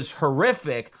was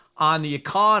horrific on the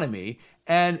economy,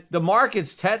 and the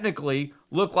markets technically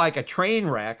look like a train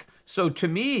wreck. So to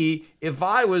me, if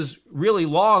I was really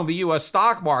long the U.S.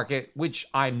 stock market, which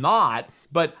I'm not,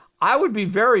 but I would be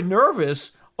very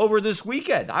nervous over this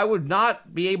weekend. I would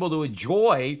not be able to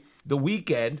enjoy the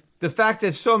weekend. The fact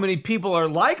that so many people are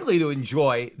likely to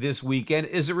enjoy this weekend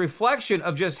is a reflection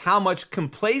of just how much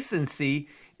complacency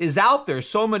is out there.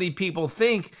 So many people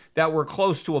think that we're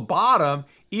close to a bottom,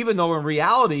 even though in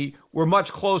reality, we're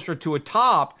much closer to a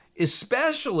top,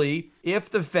 especially if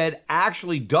the Fed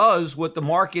actually does what the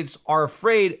markets are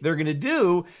afraid they're going to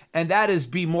do, and that is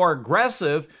be more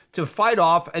aggressive to fight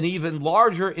off an even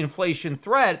larger inflation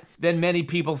threat than many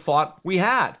people thought we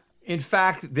had. In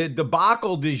fact, the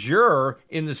debacle du jour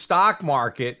in the stock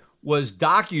market was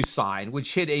DocuSign,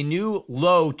 which hit a new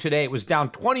low today. It was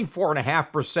down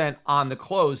 24.5% on the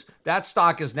close. That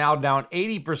stock is now down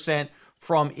 80%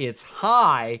 from its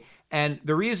high. And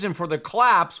the reason for the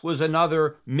collapse was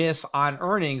another miss on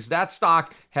earnings. That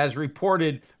stock has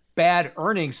reported bad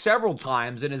earnings several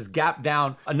times and has gapped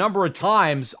down a number of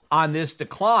times on this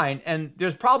decline. And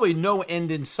there's probably no end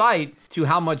in sight to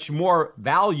how much more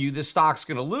value the stock's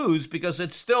going to lose because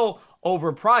it's still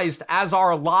overpriced, as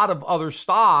are a lot of other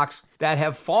stocks that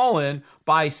have fallen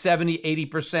by 70,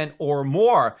 80% or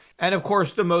more. And of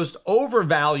course, the most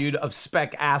overvalued of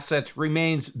spec assets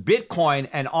remains Bitcoin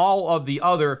and all of the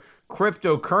other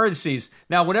cryptocurrencies.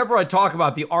 Now, whenever I talk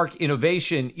about the ARK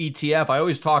Innovation ETF, I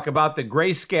always talk about the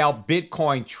Grayscale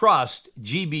Bitcoin Trust,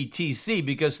 GBTC,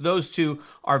 because those two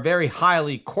are very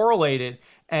highly correlated.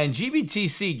 And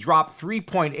GBTC dropped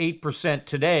 3.8%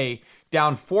 today,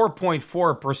 down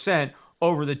 4.4%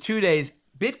 over the 2 days.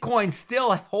 Bitcoin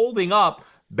still holding up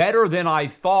better than I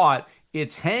thought.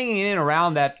 It's hanging in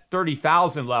around that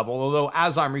 30,000 level, although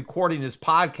as I'm recording this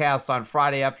podcast on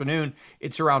Friday afternoon,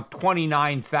 it's around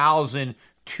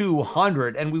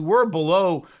 29,200. And we were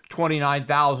below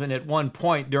 29,000 at one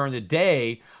point during the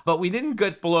day, but we didn't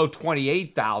get below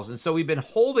 28,000. So we've been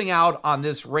holding out on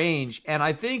this range. And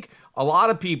I think a lot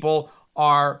of people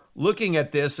are looking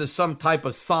at this as some type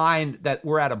of sign that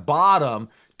we're at a bottom.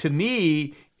 To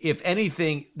me, if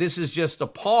anything, this is just a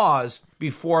pause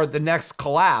before the next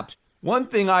collapse. One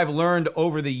thing I've learned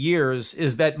over the years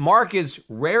is that markets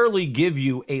rarely give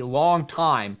you a long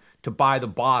time to buy the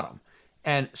bottom.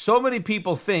 And so many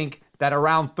people think that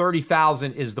around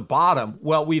 30,000 is the bottom.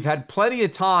 Well, we've had plenty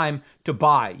of time to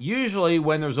buy. Usually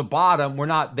when there's a bottom, we're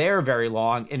not there very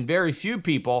long, and very few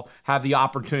people have the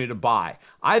opportunity to buy.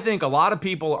 I think a lot of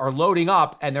people are loading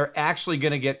up and they're actually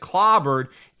going to get clobbered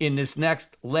in this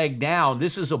next leg down.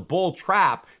 This is a bull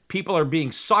trap. People are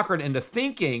being suckered into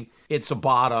thinking it's a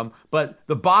bottom, but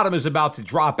the bottom is about to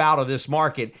drop out of this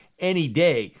market any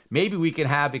day. Maybe we can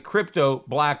have a crypto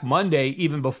Black Monday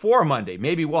even before Monday.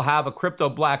 Maybe we'll have a crypto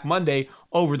Black Monday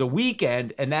over the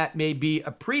weekend, and that may be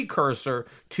a precursor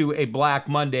to a Black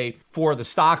Monday for the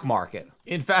stock market.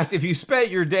 In fact, if you spent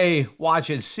your day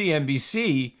watching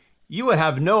CNBC, you would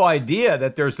have no idea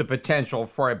that there's the potential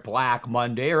for a Black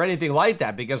Monday or anything like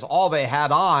that, because all they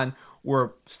had on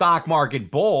were stock market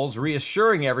bulls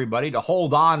reassuring everybody to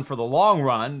hold on for the long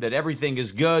run, that everything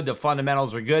is good, the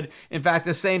fundamentals are good. In fact,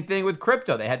 the same thing with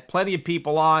crypto. They had plenty of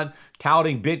people on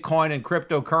touting Bitcoin and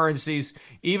cryptocurrencies,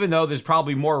 even though there's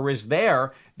probably more risk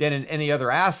there than in any other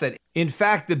asset. In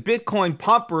fact, the Bitcoin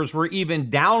pumpers were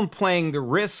even downplaying the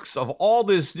risks of all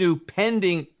this new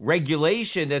pending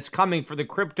regulation that's coming for the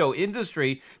crypto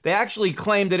industry. They actually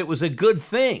claimed that it was a good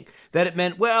thing, that it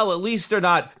meant, well, at least they're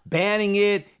not banning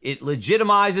it. It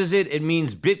legitimizes it. It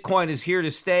means Bitcoin is here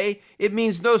to stay. It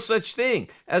means no such thing.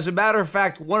 As a matter of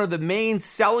fact, one of the main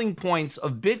selling points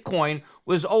of Bitcoin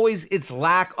was always its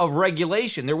lack of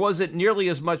regulation. There wasn't nearly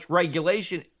as much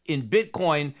regulation in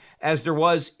Bitcoin as there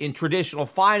was in traditional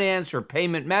finance or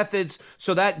payment methods.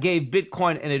 So that gave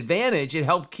Bitcoin an advantage. It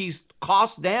helped keep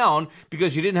costs down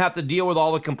because you didn't have to deal with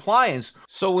all the compliance.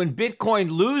 So when Bitcoin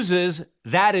loses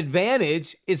that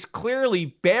advantage, it's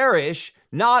clearly bearish,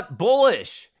 not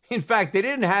bullish. In fact, they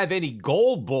didn't have any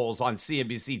gold bulls on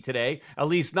CNBC today, at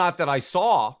least not that I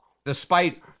saw.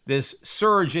 Despite this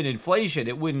surge in inflation,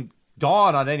 it wouldn't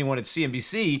dawn on anyone at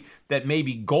CNBC that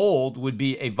maybe gold would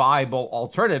be a viable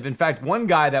alternative. In fact, one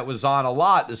guy that was on a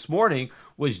lot this morning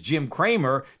was Jim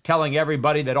Cramer, telling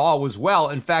everybody that all was well.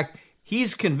 In fact,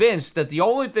 he's convinced that the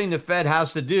only thing the Fed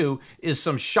has to do is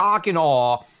some shock and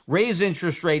awe, raise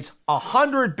interest rates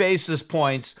 100 basis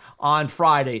points on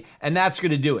Friday, and that's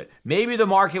going to do it. Maybe the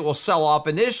market will sell off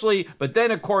initially, but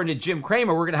then according to Jim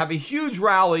Cramer, we're going to have a huge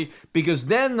rally because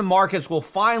then the markets will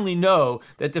finally know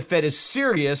that the Fed is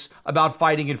serious about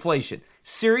fighting inflation.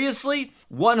 Seriously?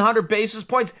 100 basis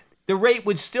points? The rate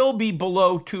would still be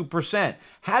below 2%.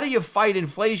 How do you fight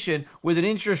inflation with an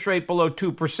interest rate below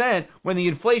 2% when the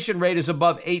inflation rate is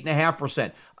above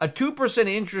 8.5%? A 2%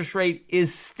 interest rate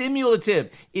is stimulative.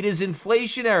 It is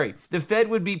inflationary. The Fed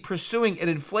would be pursuing an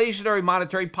inflationary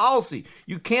monetary policy.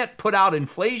 You can't put out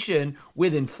inflation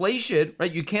with inflation,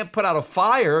 right? You can't put out a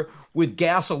fire with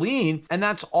gasoline, and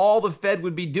that's all the Fed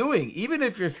would be doing. Even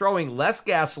if you're throwing less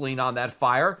gasoline on that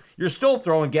fire, you're still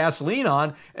throwing gasoline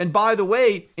on. And by the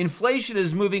way, inflation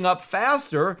is moving up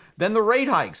faster than the rate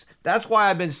hikes. That's why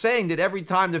I've been saying that every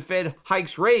time the Fed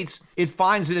hikes rates, it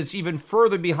finds that it's even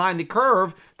further behind the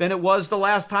curve than it was the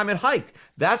last time it hiked.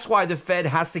 That's why the Fed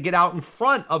has to get out in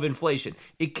front of inflation.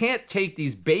 It can't take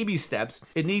these baby steps.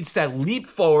 It needs to leap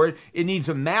forward. It needs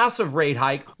a massive rate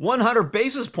hike. 100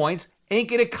 basis points ain't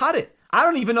going to cut it. I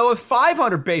don't even know if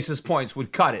 500 basis points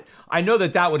would cut it. I know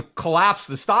that that would collapse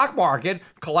the stock market,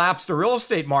 collapse the real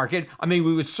estate market. I mean,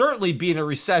 we would certainly be in a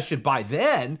recession by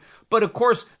then. But of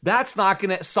course, that's not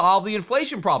going to solve the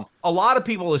inflation problem. A lot of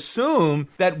people assume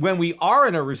that when we are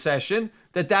in a recession,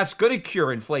 that's going to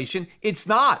cure inflation. It's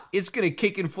not. It's going to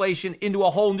kick inflation into a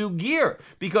whole new gear.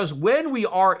 Because when we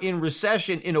are in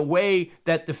recession in a way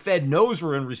that the Fed knows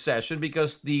we're in recession,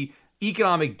 because the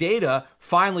economic data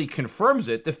finally confirms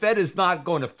it. The Fed is not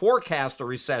going to forecast a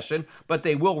recession, but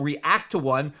they will react to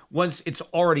one once it's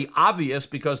already obvious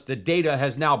because the data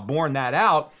has now borne that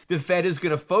out. The Fed is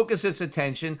going to focus its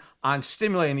attention on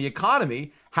stimulating the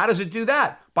economy. How does it do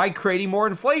that? By creating more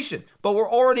inflation. But we're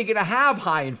already going to have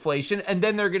high inflation, and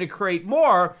then they're going to create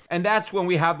more, and that's when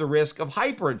we have the risk of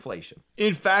hyperinflation.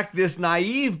 In fact, this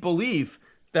naive belief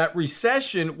that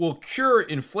recession will cure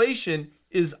inflation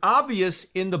is obvious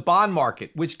in the bond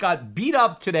market, which got beat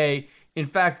up today. In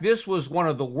fact, this was one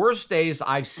of the worst days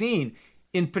I've seen,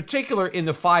 in particular in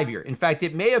the 5-year. In fact,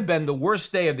 it may have been the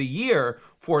worst day of the year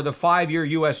for the 5-year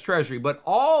U.S. Treasury, but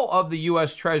all of the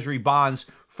U.S. Treasury bonds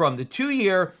from the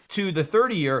 2-year to the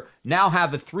 30-year now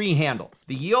have a 3 handle.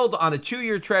 The yield on a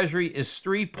 2-year Treasury is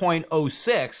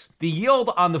 3.06. The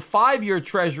yield on the 5-year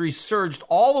Treasury surged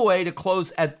all the way to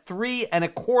close at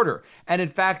 3.25. And in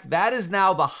fact, that is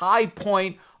now the high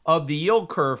point of the yield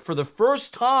curve. For the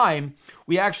first time,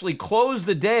 we actually closed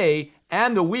the day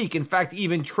and the week, in fact,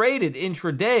 even traded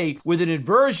intraday with an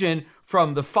inversion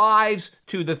from the 5s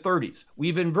to the 30s.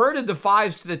 We've inverted the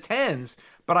 5s to the 10s,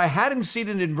 but I hadn't seen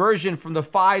an inversion from the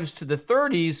 5s to the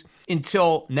 30s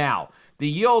until now. The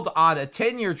yield on a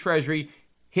 10-year Treasury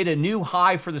hit a new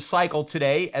high for the cycle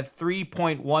today at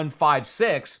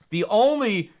 3.156. The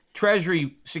only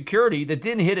Treasury security that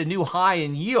didn't hit a new high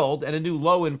in yield and a new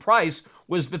low in price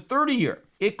was the 30-year.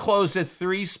 It closed at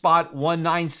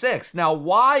 3.196. Now,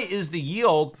 why is the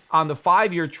yield on the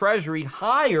 5-year Treasury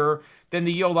higher than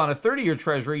the yield on a 30-year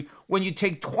Treasury when you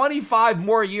take 25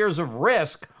 more years of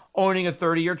risk owning a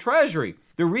 30-year Treasury?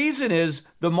 The reason is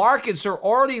the markets are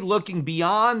already looking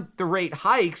beyond the rate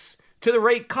hikes to the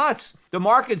rate cuts. The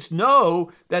markets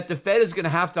know that the Fed is going to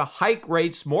have to hike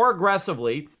rates more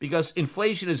aggressively because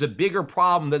inflation is a bigger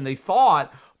problem than they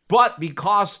thought. But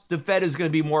because the Fed is going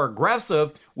to be more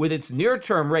aggressive with its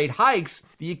near-term rate hikes,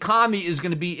 the economy is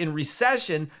going to be in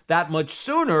recession that much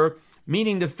sooner,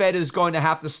 meaning the Fed is going to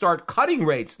have to start cutting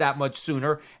rates that much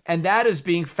sooner, and that is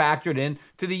being factored in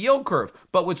to the yield curve.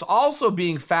 But what's also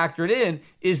being factored in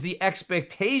is the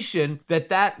expectation that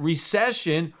that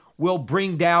recession will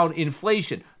bring down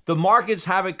inflation. The markets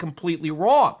have it completely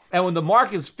wrong. And when the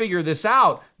markets figure this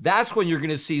out, that's when you're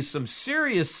going to see some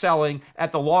serious selling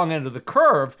at the long end of the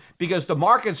curve, because the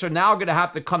markets are now going to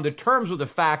have to come to terms with the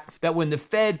fact that when the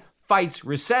Fed fights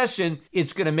recession,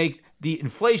 it's going to make the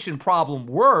inflation problem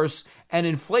worse. And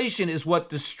inflation is what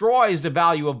destroys the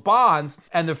value of bonds.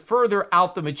 And the further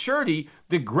out the maturity,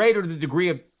 the greater the degree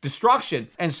of destruction.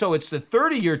 And so it's the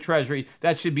 30-year Treasury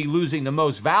that should be losing the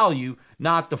most value,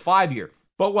 not the 5-year.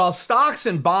 But while stocks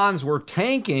and bonds were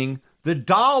tanking, the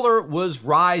dollar was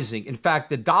rising. In fact,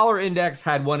 the dollar index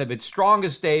had one of its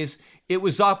strongest days. It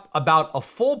was up about a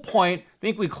full point. I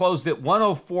think we closed at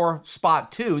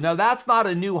 104.2. Now, that's not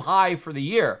a new high for the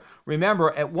year.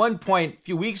 Remember, at one point a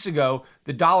few weeks ago,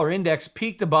 the dollar index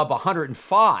peaked above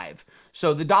 105.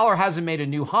 So the dollar hasn't made a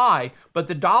new high, but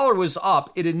the dollar was up.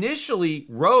 It initially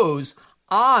rose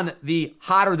on the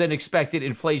hotter than expected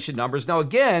inflation numbers. Now,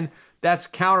 again, that's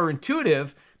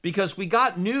counterintuitive because we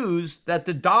got news that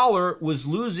the dollar was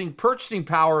losing purchasing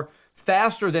power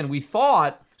faster than we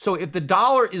thought. So if the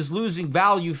dollar is losing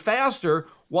value faster,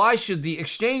 why should the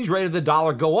exchange rate of the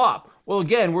dollar go up? Well,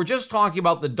 again, we're just talking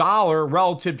about the dollar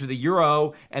relative to the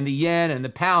euro and the yen and the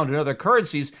pound and other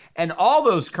currencies, and all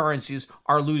those currencies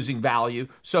are losing value.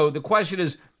 So the question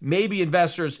is, maybe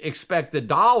investors expect the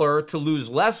dollar to lose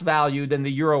less value than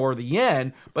the euro or the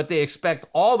yen, but they expect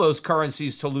all those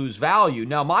currencies to lose value.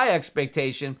 Now, my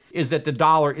expectation is that the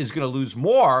dollar is going to lose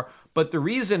more, but the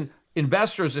reason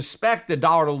investors expect the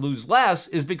dollar to lose less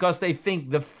is because they think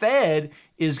the Fed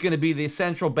is going to be the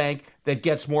central bank that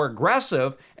gets more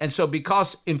aggressive. And so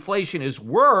because inflation is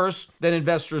worse than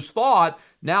investors thought,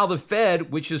 now the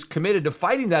Fed, which is committed to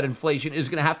fighting that inflation, is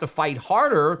going to have to fight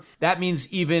harder. That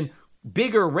means even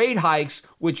bigger rate hikes,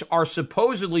 which are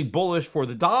supposedly bullish for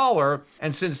the dollar.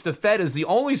 And since the Fed is the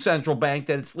only central bank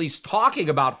that's at least talking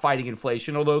about fighting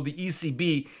inflation, although the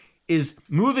ECB is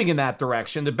moving in that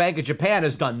direction. The Bank of Japan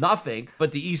has done nothing,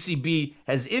 but the ECB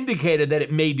has indicated that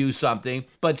it may do something.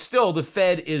 But still, the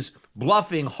Fed is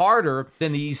bluffing harder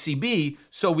than the ECB.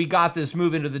 So we got this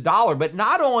move into the dollar. But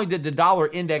not only did the dollar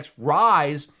index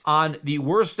rise on the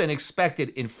worse than expected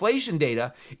inflation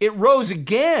data, it rose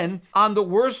again on the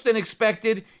worse than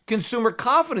expected consumer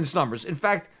confidence numbers. In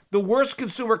fact, the worst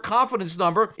consumer confidence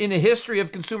number in the history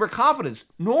of consumer confidence.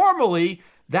 Normally,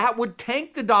 that would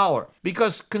tank the dollar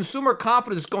because consumer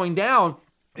confidence going down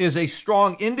is a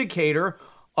strong indicator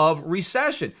of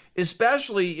recession,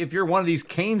 especially if you're one of these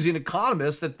Keynesian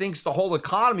economists that thinks the whole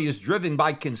economy is driven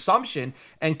by consumption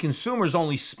and consumers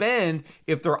only spend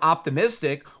if they're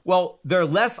optimistic. Well, they're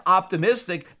less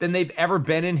optimistic than they've ever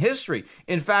been in history.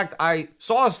 In fact, I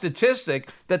saw a statistic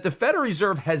that the Federal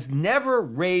Reserve has never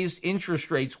raised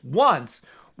interest rates once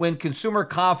when consumer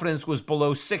confidence was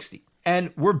below 60,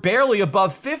 and we're barely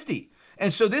above 50.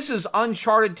 And so this is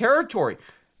uncharted territory.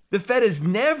 The Fed has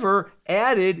never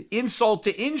added insult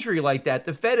to injury like that.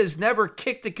 The Fed has never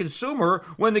kicked the consumer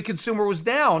when the consumer was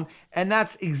down, and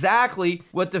that's exactly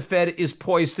what the Fed is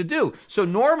poised to do. So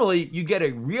normally you get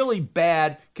a really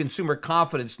bad consumer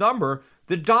confidence number,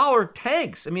 the dollar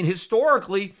tanks. I mean,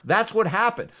 historically, that's what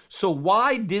happened. So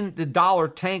why didn't the dollar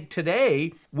tank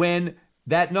today when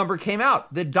that number came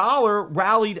out? The dollar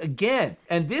rallied again,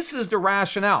 and this is the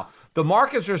rationale. The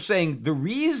markets are saying the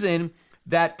reason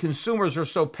that consumers are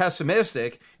so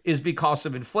pessimistic is because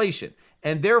of inflation.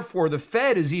 And therefore, the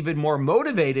Fed is even more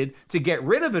motivated to get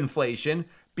rid of inflation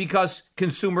because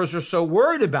consumers are so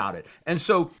worried about it. And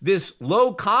so this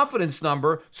low confidence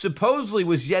number supposedly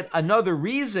was yet another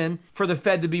reason for the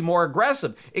Fed to be more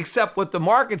aggressive. Except what the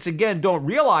markets, again, don't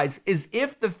realize is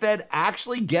if the Fed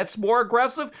actually gets more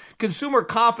aggressive, consumer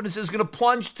confidence is going to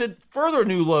plunge to further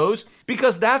new lows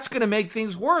because that's going to make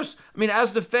things worse. I mean,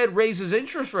 as the Fed raises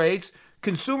interest rates,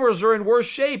 consumers are in worse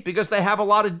shape because they have a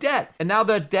lot of debt. And now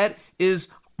that debt is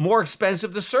more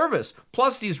expensive to service.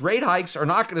 Plus, these rate hikes are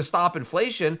not going to stop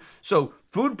inflation. So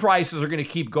food prices are going to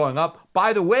keep going up.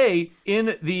 By the way,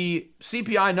 in the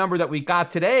CPI number that we got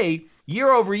today,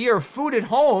 year over year, food at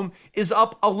home is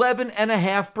up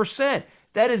 11.5%.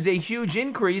 That is a huge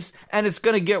increase, and it's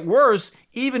going to get worse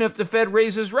even if the Fed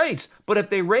raises rates. But if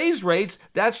they raise rates,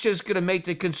 that's just going to make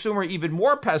the consumer even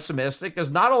more pessimistic, because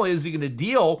not only is he going to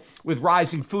deal with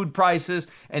rising food prices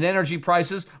and energy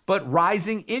prices, but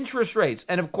rising interest rates.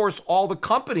 And of course, all the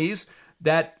companies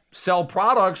that sell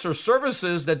products or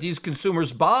services that these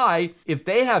consumers buy, if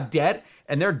they have debt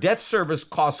and their debt service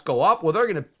costs go up, well, they're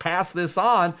going to pass this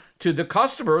on to the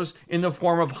customers in the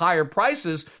form of higher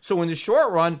prices. So in the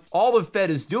short run, all the Fed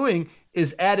is doing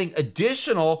is adding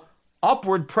additional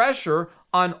upward pressure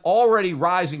on already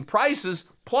rising prices.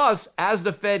 Plus, as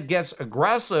the Fed gets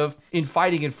aggressive in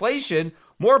fighting inflation,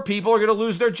 more people are going to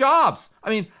lose their jobs. I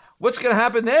mean, what's going to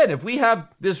happen then? If we have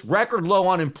this record low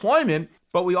unemployment,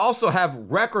 but we also have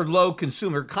record low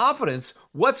consumer confidence,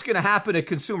 what's going to happen to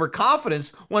consumer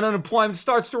confidence when unemployment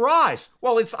starts to rise?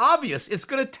 Well, it's obvious. It's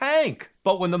going to tank.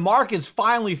 But when the markets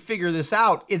finally figure this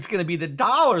out, it's going to be the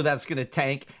dollar that's going to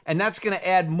tank, and that's going to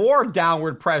add more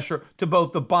downward pressure to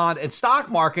both the bond and stock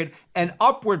market and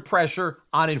upward pressure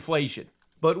on inflation.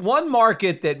 But one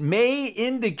market that may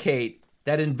indicate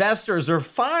that investors are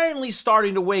finally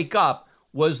starting to wake up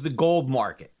was the gold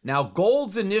market. Now,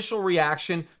 gold's initial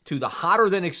reaction to the hotter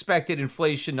than expected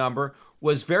inflation number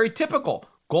was very typical.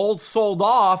 Gold sold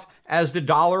off as the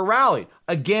dollar rallied.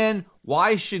 Again,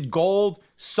 why should gold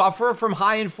suffer from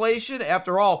high inflation?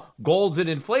 After all, gold's an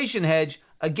inflation hedge.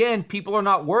 Again, people are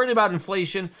not worried about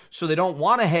inflation, so they don't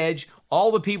want to hedge.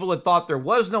 All the people that thought there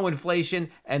was no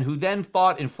inflation and who then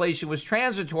thought inflation was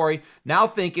transitory now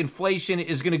think inflation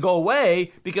is going to go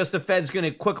away because the Fed's going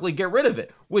to quickly get rid of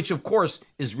it, which of course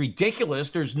is ridiculous.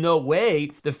 There's no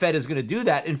way the Fed is going to do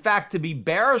that. In fact, to be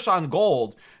bearish on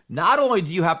gold, not only do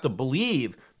you have to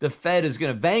believe the Fed is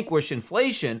going to vanquish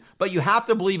inflation, but you have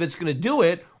to believe it's going to do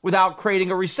it without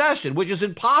creating a recession, which is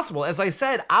impossible. As I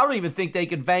said, I don't even think they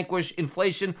can vanquish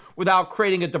inflation without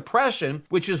creating a depression,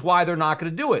 which is why they're not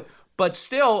going to do it. But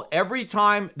still, every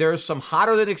time there's some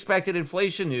hotter than expected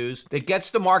inflation news that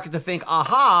gets the market to think,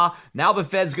 aha, now the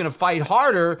Fed's going to fight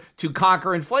harder to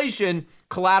conquer inflation,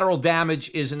 collateral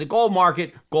damage is in the gold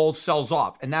market, gold sells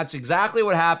off. And that's exactly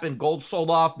what happened. Gold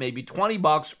sold off maybe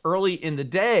 $20 early in the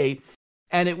day,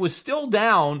 and it was still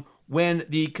down when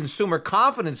the consumer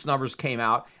confidence numbers came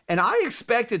out. And I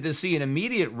expected to see an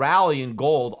immediate rally in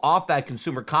gold off that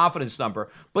consumer confidence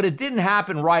number, but it didn't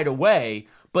happen right away.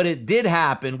 But it did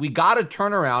happen. We got a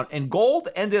turnaround, and gold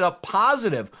ended up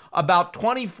positive, about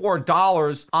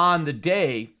 $24 on the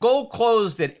day. Gold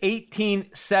closed at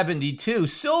 $18.72.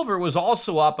 Silver was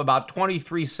also up about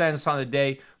 23 cents on the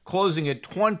day, closing at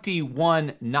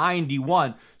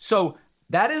 $21.91. So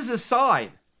that is a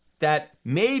sign that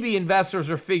maybe investors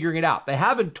are figuring it out. They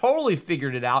haven't totally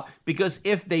figured it out, because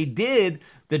if they did,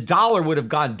 the dollar would have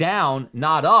gone down,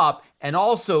 not up. And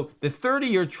also, the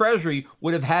 30-year Treasury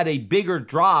would have had a bigger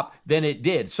drop than it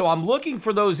did. So I'm looking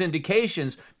for those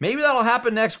indications. Maybe that'll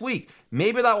happen next week.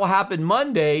 Maybe that will happen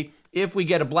Monday if we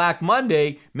get a Black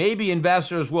Monday, maybe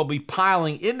investors will be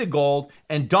piling into gold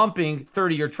and dumping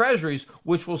 30-year treasuries,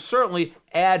 which will certainly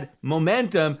add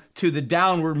momentum to the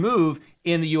downward move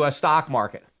in the U.S. stock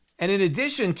market. And in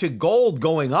addition to gold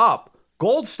going up,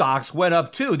 gold stocks went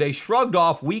up too. They shrugged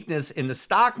off weakness in the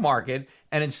stock market,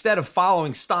 and instead of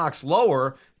following stocks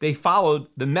lower, they followed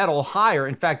the metal higher.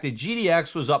 In fact, the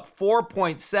GDX was up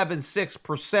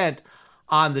 4.76%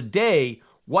 on the day,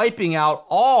 wiping out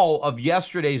all of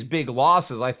yesterday's big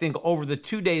losses. I think over the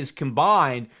 2 days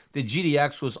combined, the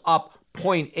GDX was up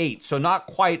 0.8, so not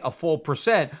quite a full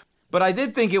percent. But I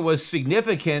did think it was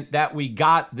significant that we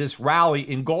got this rally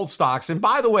in gold stocks. And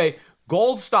by the way,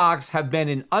 gold stocks have been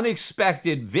an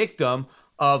unexpected victim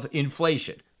of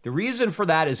inflation. The reason for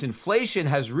that is inflation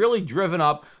has really driven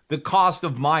up the cost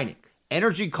of mining.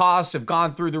 Energy costs have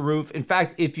gone through the roof. In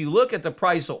fact, if you look at the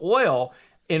price of oil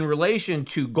in relation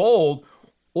to gold,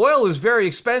 oil is very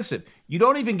expensive. You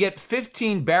don't even get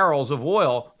 15 barrels of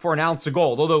oil for an ounce of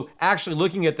gold, although actually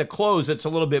looking at the close, it's a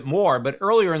little bit more. But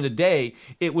earlier in the day,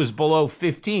 it was below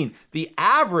 15. The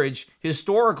average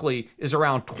historically is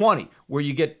around 20, where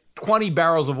you get 20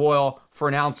 barrels of oil for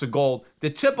an ounce of gold. The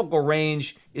typical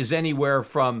range is anywhere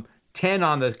from 10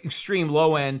 on the extreme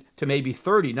low end to maybe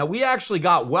 30. Now, we actually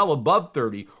got well above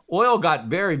 30. Oil got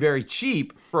very, very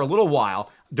cheap for a little while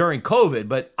during COVID,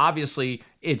 but obviously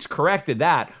it's corrected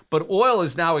that. But oil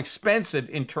is now expensive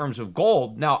in terms of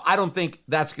gold. Now, I don't think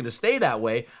that's going to stay that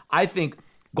way. I think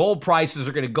gold prices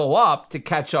are going to go up to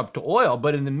catch up to oil.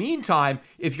 But in the meantime,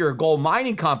 if you're a gold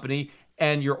mining company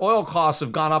and your oil costs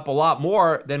have gone up a lot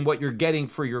more than what you're getting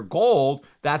for your gold,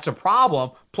 that's a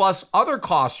problem. Plus, other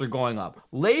costs are going up.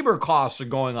 Labor costs are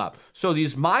going up. So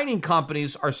these mining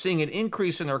companies are seeing an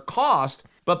increase in their cost,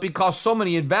 but because so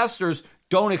many investors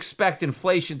don't expect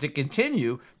inflation to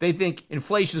continue, they think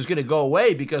inflation is going to go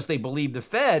away because they believe the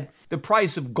Fed, the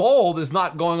price of gold is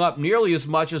not going up nearly as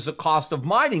much as the cost of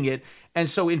mining it. And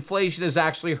so inflation is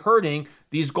actually hurting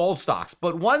these gold stocks.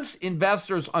 But once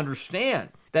investors understand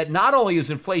that not only is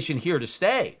inflation here to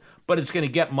stay, but it's going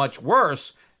to get much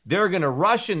worse, they're going to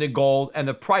rush into gold, and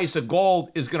the price of gold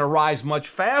is going to rise much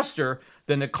faster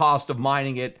than the cost of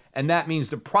mining it. And that means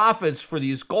the profits for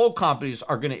these gold companies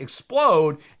are going to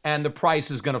explode, and the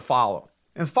price is going to follow.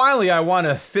 And finally, I want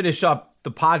to finish up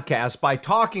the podcast by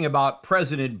talking about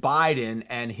President Biden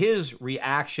and his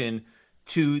reaction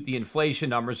to the inflation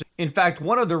numbers. In fact,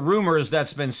 one of the rumors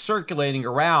that's been circulating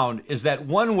around is that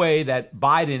one way that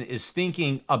Biden is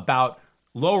thinking about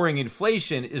lowering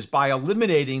inflation is by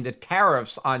eliminating the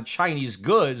tariffs on Chinese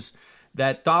goods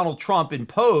that Donald Trump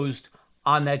imposed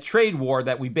on that trade war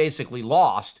that we basically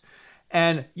lost.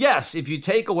 And yes, if you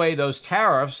take away those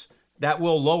tariffs, that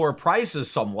will lower prices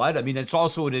somewhat. I mean, it's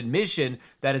also an admission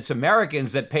that it's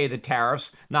Americans that pay the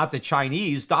tariffs, not the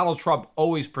Chinese. Donald Trump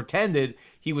always pretended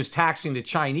he was taxing the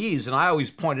Chinese, and I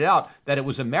always pointed out that it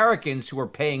was Americans who were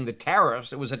paying the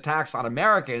tariffs. It was a tax on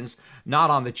Americans, not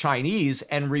on the Chinese,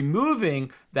 and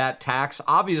removing that tax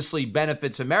obviously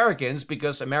benefits Americans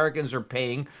because Americans are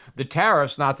paying the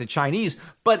tariffs, not the Chinese.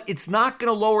 But it's not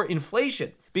going to lower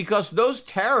inflation because those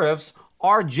tariffs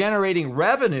are generating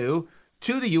revenue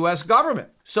to the U.S. government.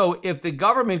 So if the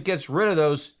government gets rid of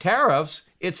those tariffs,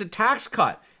 it's a tax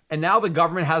cut. And now the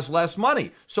government has less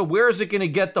money. So where is it going to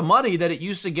get the money that it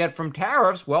used to get from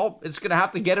tariffs? Well, it's going to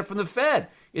have to get it from the Fed.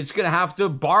 It's going to have to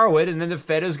borrow it, and then the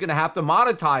Fed is going to have to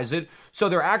monetize it. So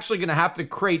they're actually going to have to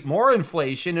create more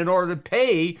inflation in order to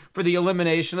pay for the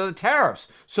elimination of the tariffs.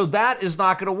 So that is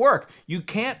not going to work. You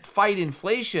can't fight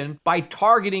inflation by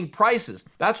targeting prices.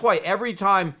 That's why every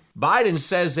time Biden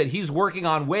says that he's working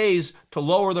on ways to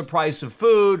lower the price of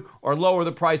food or lower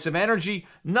the price of energy,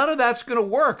 none of that's going to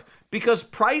work because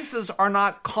prices are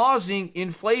not causing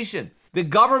inflation. The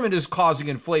government is causing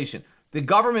inflation. The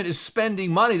government is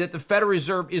spending money that the Federal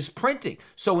Reserve is printing.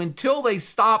 So until they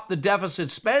stop the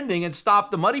deficit spending and stop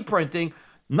the money printing,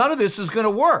 none of this is going to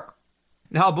work.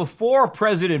 Now, before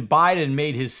President Biden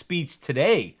made his speech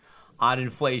today on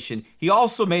inflation, he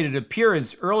also made an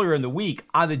appearance earlier in the week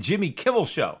on the Jimmy Kimmel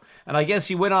Show. And I guess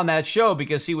he went on that show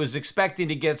because he was expecting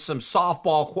to get some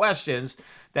softball questions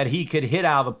that he could hit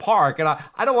out of the park. And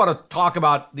I don't want to talk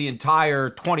about the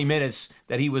entire 20 minutes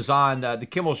that he was on the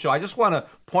Kimmel Show. I just want to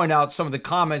point out some of the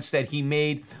comments that he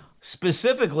made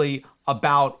specifically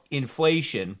about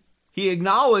inflation. He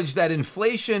acknowledged that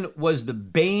inflation was the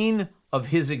bane of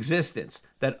his existence,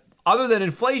 that other than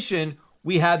inflation,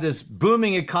 we had this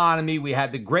booming economy, we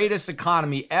had the greatest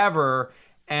economy ever,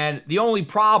 and the only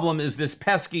problem is this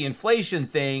pesky inflation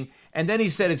thing. And then he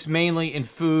said it's mainly in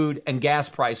food and gas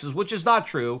prices, which is not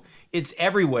true. It's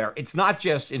everywhere. It's not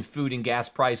just in food and gas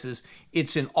prices.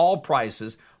 It's in all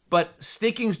prices. But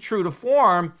sticking true to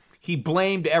form, he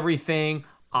blamed everything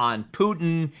on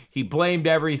Putin. He blamed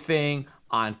everything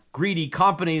on greedy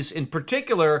companies. In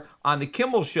particular, on the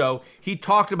Kimmel show, he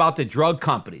talked about the drug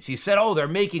companies. He said, oh, they're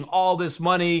making all this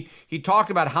money. He talked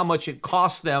about how much it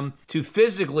costs them to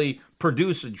physically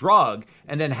produce a drug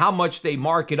and then how much they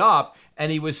mark it up.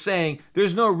 And he was saying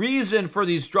there's no reason for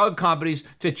these drug companies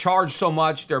to charge so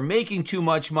much. They're making too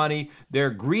much money. They're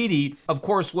greedy. Of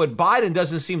course, what Biden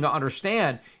doesn't seem to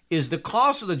understand is the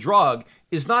cost of the drug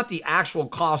is not the actual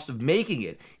cost of making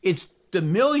it. It's the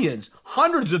millions,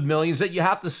 hundreds of millions that you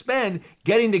have to spend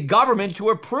getting the government to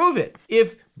approve it.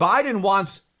 If Biden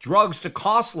wants drugs to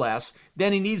cost less,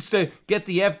 then he needs to get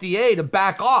the FDA to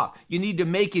back off. You need to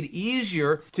make it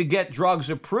easier to get drugs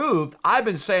approved. I've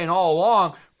been saying all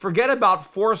along, forget about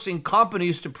forcing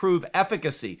companies to prove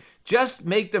efficacy. Just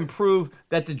make them prove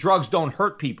that the drugs don't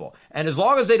hurt people. And as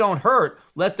long as they don't hurt,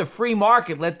 let the free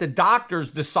market, let the doctors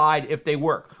decide if they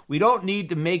work. We don't need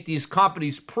to make these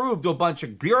companies prove to a bunch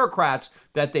of bureaucrats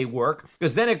that they work,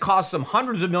 because then it costs them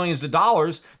hundreds of millions of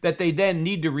dollars that they then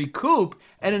need to recoup.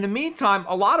 And in the meantime,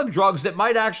 a lot of drugs that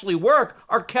might actually work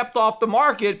are kept off the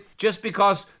market just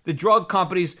because the drug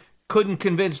companies couldn't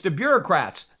convince the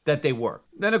bureaucrats that they work.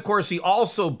 Then, of course, he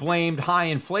also blamed high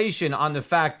inflation on the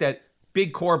fact that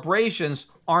big corporations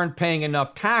aren't paying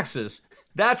enough taxes.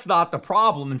 That's not the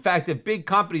problem. In fact, if big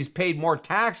companies paid more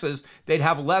taxes, they'd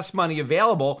have less money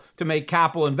available to make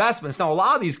capital investments. Now, a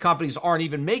lot of these companies aren't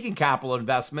even making capital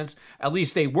investments. At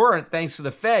least they weren't, thanks to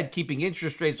the Fed keeping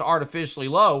interest rates artificially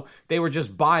low. They were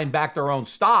just buying back their own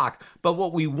stock. But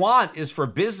what we want is for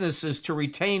businesses to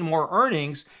retain more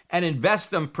earnings and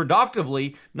invest them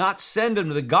productively, not send them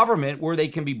to the government where they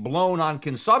can be blown on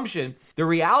consumption. The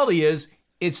reality is,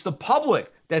 it's the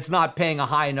public that's not paying a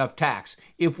high enough tax.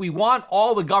 If we want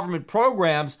all the government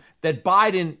programs that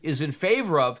Biden is in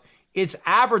favor of, it's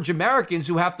average Americans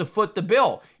who have to foot the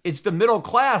bill. It's the middle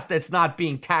class that's not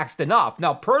being taxed enough.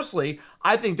 Now, personally,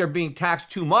 I think they're being taxed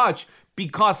too much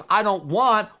because I don't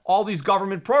want all these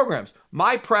government programs.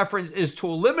 My preference is to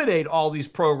eliminate all these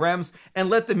programs and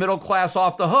let the middle class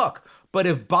off the hook. But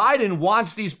if Biden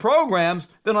wants these programs,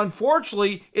 then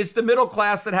unfortunately, it's the middle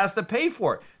class that has to pay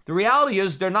for it. The reality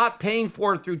is they're not paying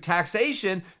for it through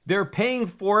taxation. They're paying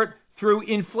for it through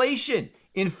inflation.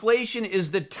 Inflation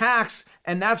is the tax,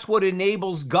 and that's what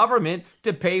enables government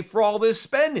to pay for all this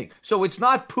spending. So it's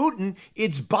not Putin,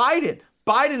 it's Biden.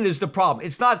 Biden is the problem.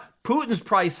 It's not Putin's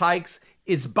price hikes,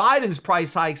 it's Biden's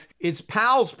price hikes, it's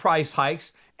Powell's price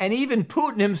hikes. And even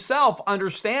Putin himself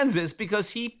understands this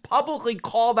because he publicly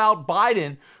called out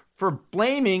Biden for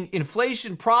blaming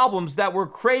inflation problems that were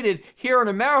created here in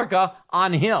America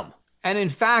on him. And in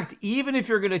fact, even if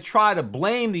you're going to try to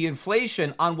blame the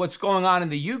inflation on what's going on in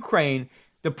the Ukraine,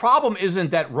 the problem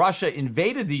isn't that Russia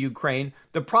invaded the Ukraine.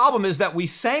 The problem is that we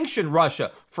sanctioned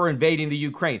Russia for invading the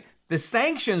Ukraine. The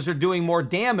sanctions are doing more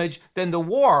damage than the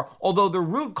war, although the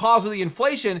root cause of the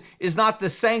inflation is not the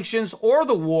sanctions or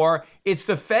the war. It's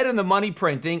the Fed and the money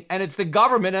printing, and it's the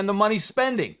government and the money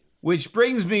spending. Which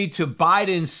brings me to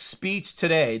Biden's speech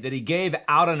today that he gave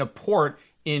out on a port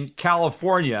in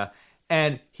California.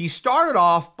 And he started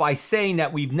off by saying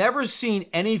that we've never seen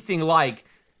anything like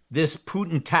this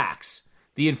Putin tax.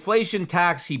 The inflation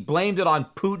tax, he blamed it on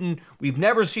Putin. We've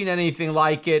never seen anything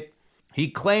like it. He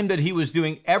claimed that he was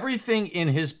doing everything in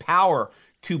his power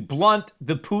to blunt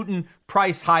the Putin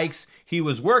price hikes. He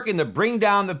was working to bring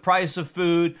down the price of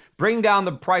food, bring down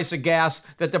the price of gas,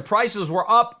 that the prices were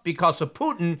up because of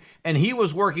Putin, and he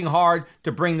was working hard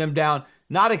to bring them down,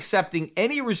 not accepting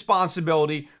any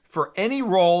responsibility for any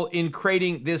role in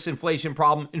creating this inflation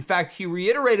problem. In fact, he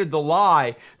reiterated the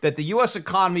lie that the U.S.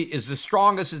 economy is the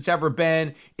strongest it's ever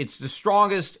been. It's the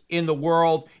strongest in the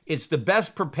world. It's the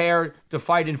best prepared to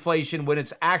fight inflation when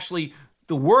it's actually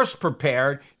the worst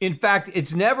prepared. In fact,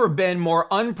 it's never been more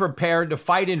unprepared to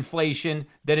fight inflation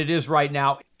than it is right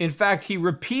now. In fact, he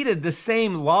repeated the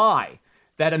same lie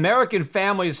that American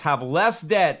families have less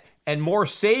debt and more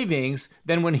savings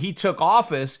than when he took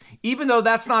office, even though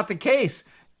that's not the case.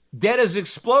 Debt has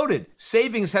exploded.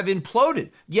 Savings have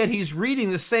imploded. Yet he's reading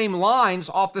the same lines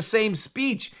off the same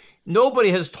speech. Nobody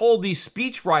has told these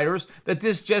speechwriters that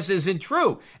this just isn't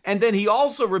true. And then he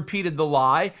also repeated the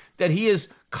lie that he is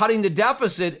cutting the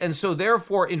deficit, and so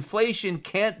therefore inflation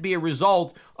can't be a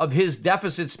result of his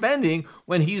deficit spending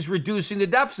when he's reducing the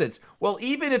deficits. Well,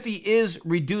 even if he is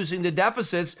reducing the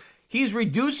deficits, he's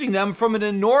reducing them from an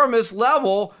enormous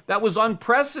level that was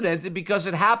unprecedented because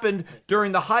it happened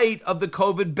during the height of the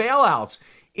COVID bailouts.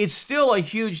 It's still a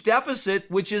huge deficit,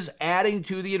 which is adding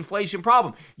to the inflation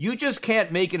problem. You just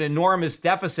can't make an enormous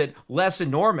deficit less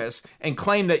enormous and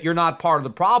claim that you're not part of the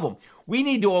problem. We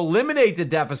need to eliminate the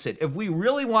deficit. If we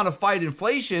really want to fight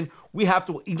inflation, we have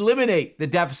to eliminate the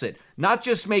deficit, not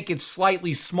just make it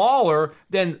slightly smaller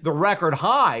than the record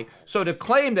high. So to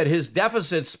claim that his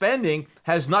deficit spending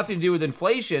has nothing to do with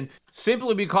inflation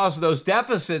simply because those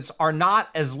deficits are not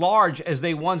as large as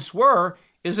they once were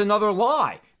is another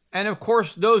lie. And of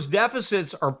course, those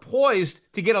deficits are poised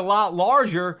to get a lot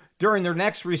larger during their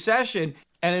next recession.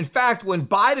 And in fact, when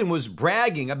Biden was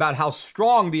bragging about how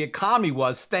strong the economy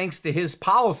was thanks to his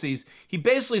policies, he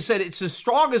basically said it's as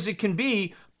strong as it can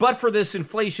be, but for this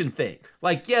inflation thing.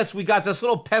 Like, yes, we got this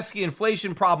little pesky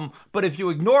inflation problem, but if you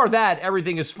ignore that,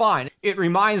 everything is fine. It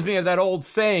reminds me of that old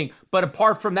saying, but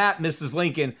apart from that, Mrs.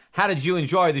 Lincoln, how did you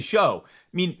enjoy the show?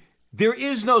 I mean, there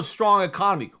is no strong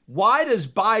economy. Why does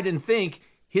Biden think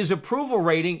his approval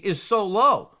rating is so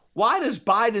low? Why does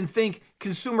Biden think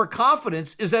consumer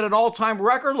confidence is at an all-time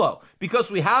record low? Because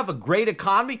we have a great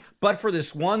economy, but for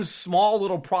this one small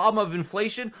little problem of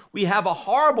inflation, we have a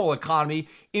horrible economy.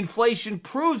 Inflation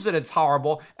proves that it's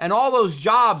horrible, and all those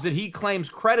jobs that he claims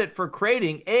credit for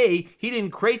creating, he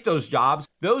didn't create those jobs.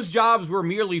 Those jobs were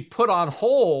merely put on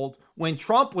hold when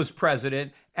Trump was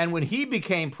president, and when he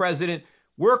became president,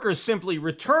 workers simply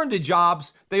returned to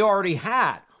jobs they already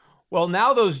had. Well,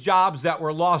 now those jobs that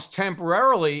were lost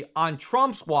temporarily on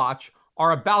Trump's watch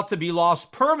are about to be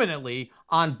lost permanently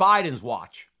on Biden's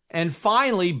watch. And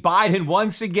finally, Biden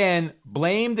once again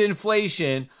blamed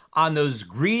inflation on those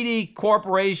greedy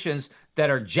corporations that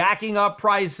are jacking up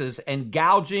prices and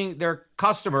gouging their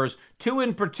customers. Two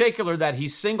in particular that he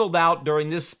singled out during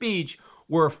this speech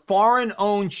were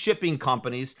foreign-owned shipping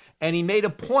companies, and he made a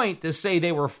point to say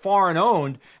they were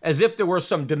foreign-owned as if there were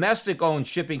some domestic-owned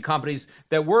shipping companies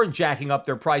that weren't jacking up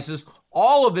their prices.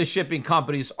 All of the shipping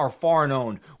companies are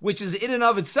foreign-owned, which is in and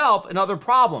of itself another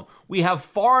problem. We have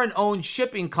foreign-owned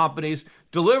shipping companies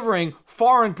delivering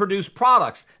foreign-produced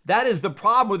products. That is the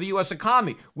problem with the U.S.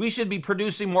 economy. We should be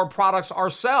producing more products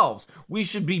ourselves. We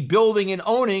should be building and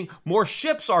owning more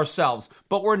ships ourselves,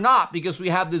 but we're not because we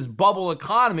have this bubble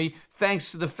economy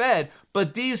thanks to the Fed.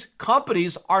 But these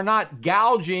companies are not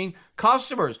gouging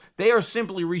customers. They are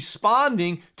simply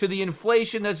responding to the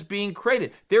inflation that's being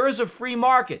created. There is a free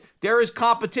market. There is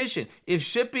competition. If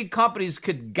shipping companies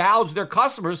could gouge their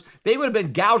customers, they would have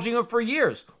been gouging them for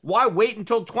years. Why wait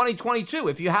until 2022?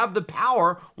 If you have the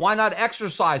power, why not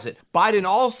exercise it? Biden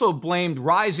also blamed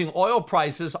rising oil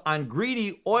prices on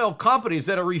greedy oil companies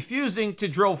that are refusing to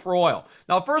drill for oil.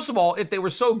 Now, first of all, if they were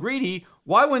so greedy,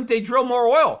 why wouldn't they drill more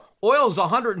oil? Oil is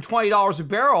 $120 a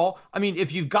barrel. I mean,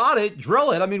 if you've got it,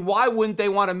 drill it. I mean, why wouldn't they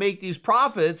want to make these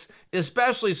profits,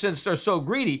 especially since they're so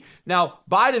greedy? Now,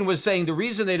 Biden was saying the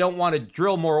reason they don't want to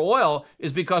drill more oil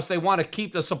is because they want to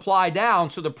keep the supply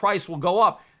down so the price will go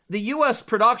up. The U.S.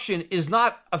 production is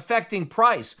not affecting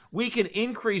price. We can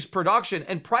increase production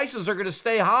and prices are going to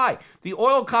stay high. The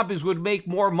oil companies would make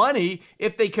more money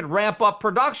if they could ramp up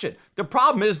production. The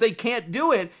problem is they can't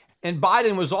do it. And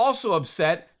Biden was also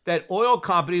upset that oil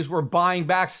companies were buying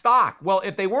back stock. Well,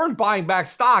 if they weren't buying back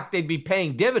stock, they'd be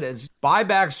paying dividends.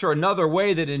 Buybacks are another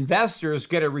way that investors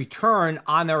get a return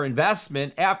on their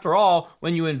investment. After all,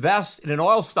 when you invest in an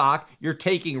oil stock, you're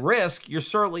taking risk. You're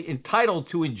certainly entitled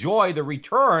to enjoy the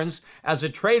returns as a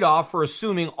trade-off for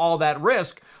assuming all that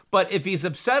risk. But if he's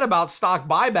upset about stock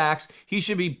buybacks, he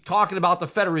should be talking about the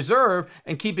Federal Reserve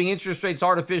and keeping interest rates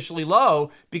artificially low,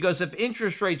 because if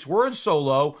interest rates weren't so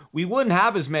low, we wouldn't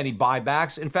have as many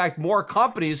buybacks. In fact, more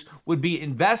companies would be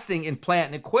investing in plant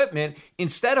and equipment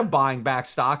instead of buying back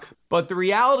stock. But the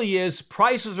reality is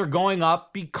prices are going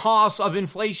up because of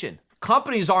inflation.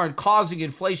 Companies aren't causing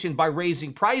inflation by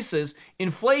raising prices.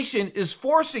 Inflation is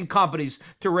forcing companies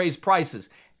to raise prices.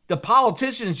 The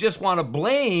politicians just want to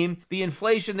blame the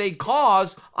inflation they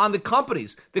cause on the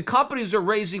companies. The companies are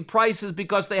raising prices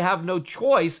because they have no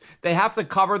choice. They have to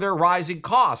cover their rising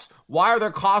costs. Why are their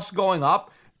costs going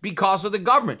up? Because of the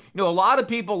government. You know, a lot of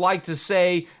people like to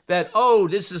say that,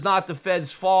 this is not the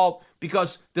Fed's fault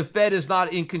because the Fed is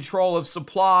not in control of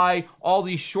supply, all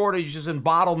these shortages and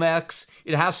bottlenecks.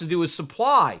 It has to do with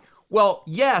supply. Well,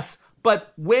 yes,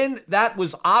 but when that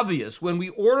was obvious, when we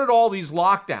ordered all these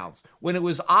lockdowns, when it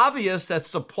was obvious that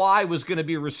supply was going to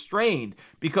be restrained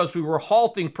because we were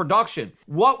halting production,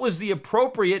 what was the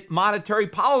appropriate monetary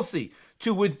policy?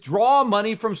 To withdraw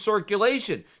money from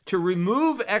circulation, to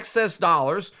remove excess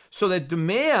dollars so that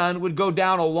demand would go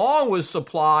down along with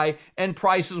supply and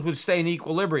prices would stay in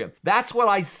equilibrium. That's what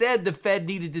I said the Fed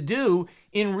needed to do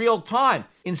in real time.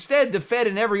 Instead, the Fed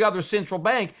and every other central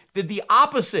bank did the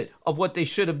opposite of what they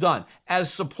should have done.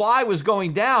 As supply was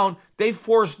going down, they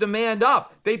forced demand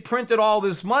up. They printed all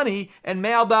this money and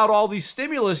mailed out all these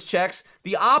stimulus checks,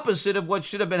 the opposite of what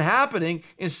should have been happening.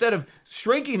 Instead of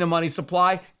shrinking the money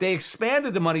supply, they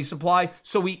expanded the money supply,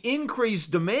 so we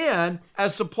increased demand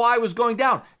as supply was going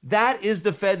down. That is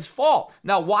the Fed's fault.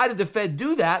 Now, why did the Fed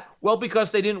do that? Well,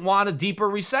 because they didn't want a deeper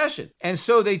recession. And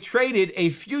so they traded a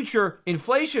future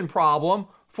inflation problem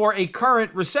for a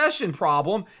current recession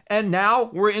problem, and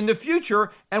now we're in the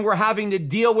future and we're having to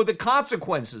deal with the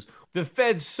consequences. The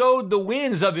Fed sowed the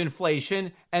winds of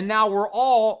inflation, and now we're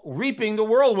all reaping the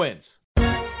whirlwinds.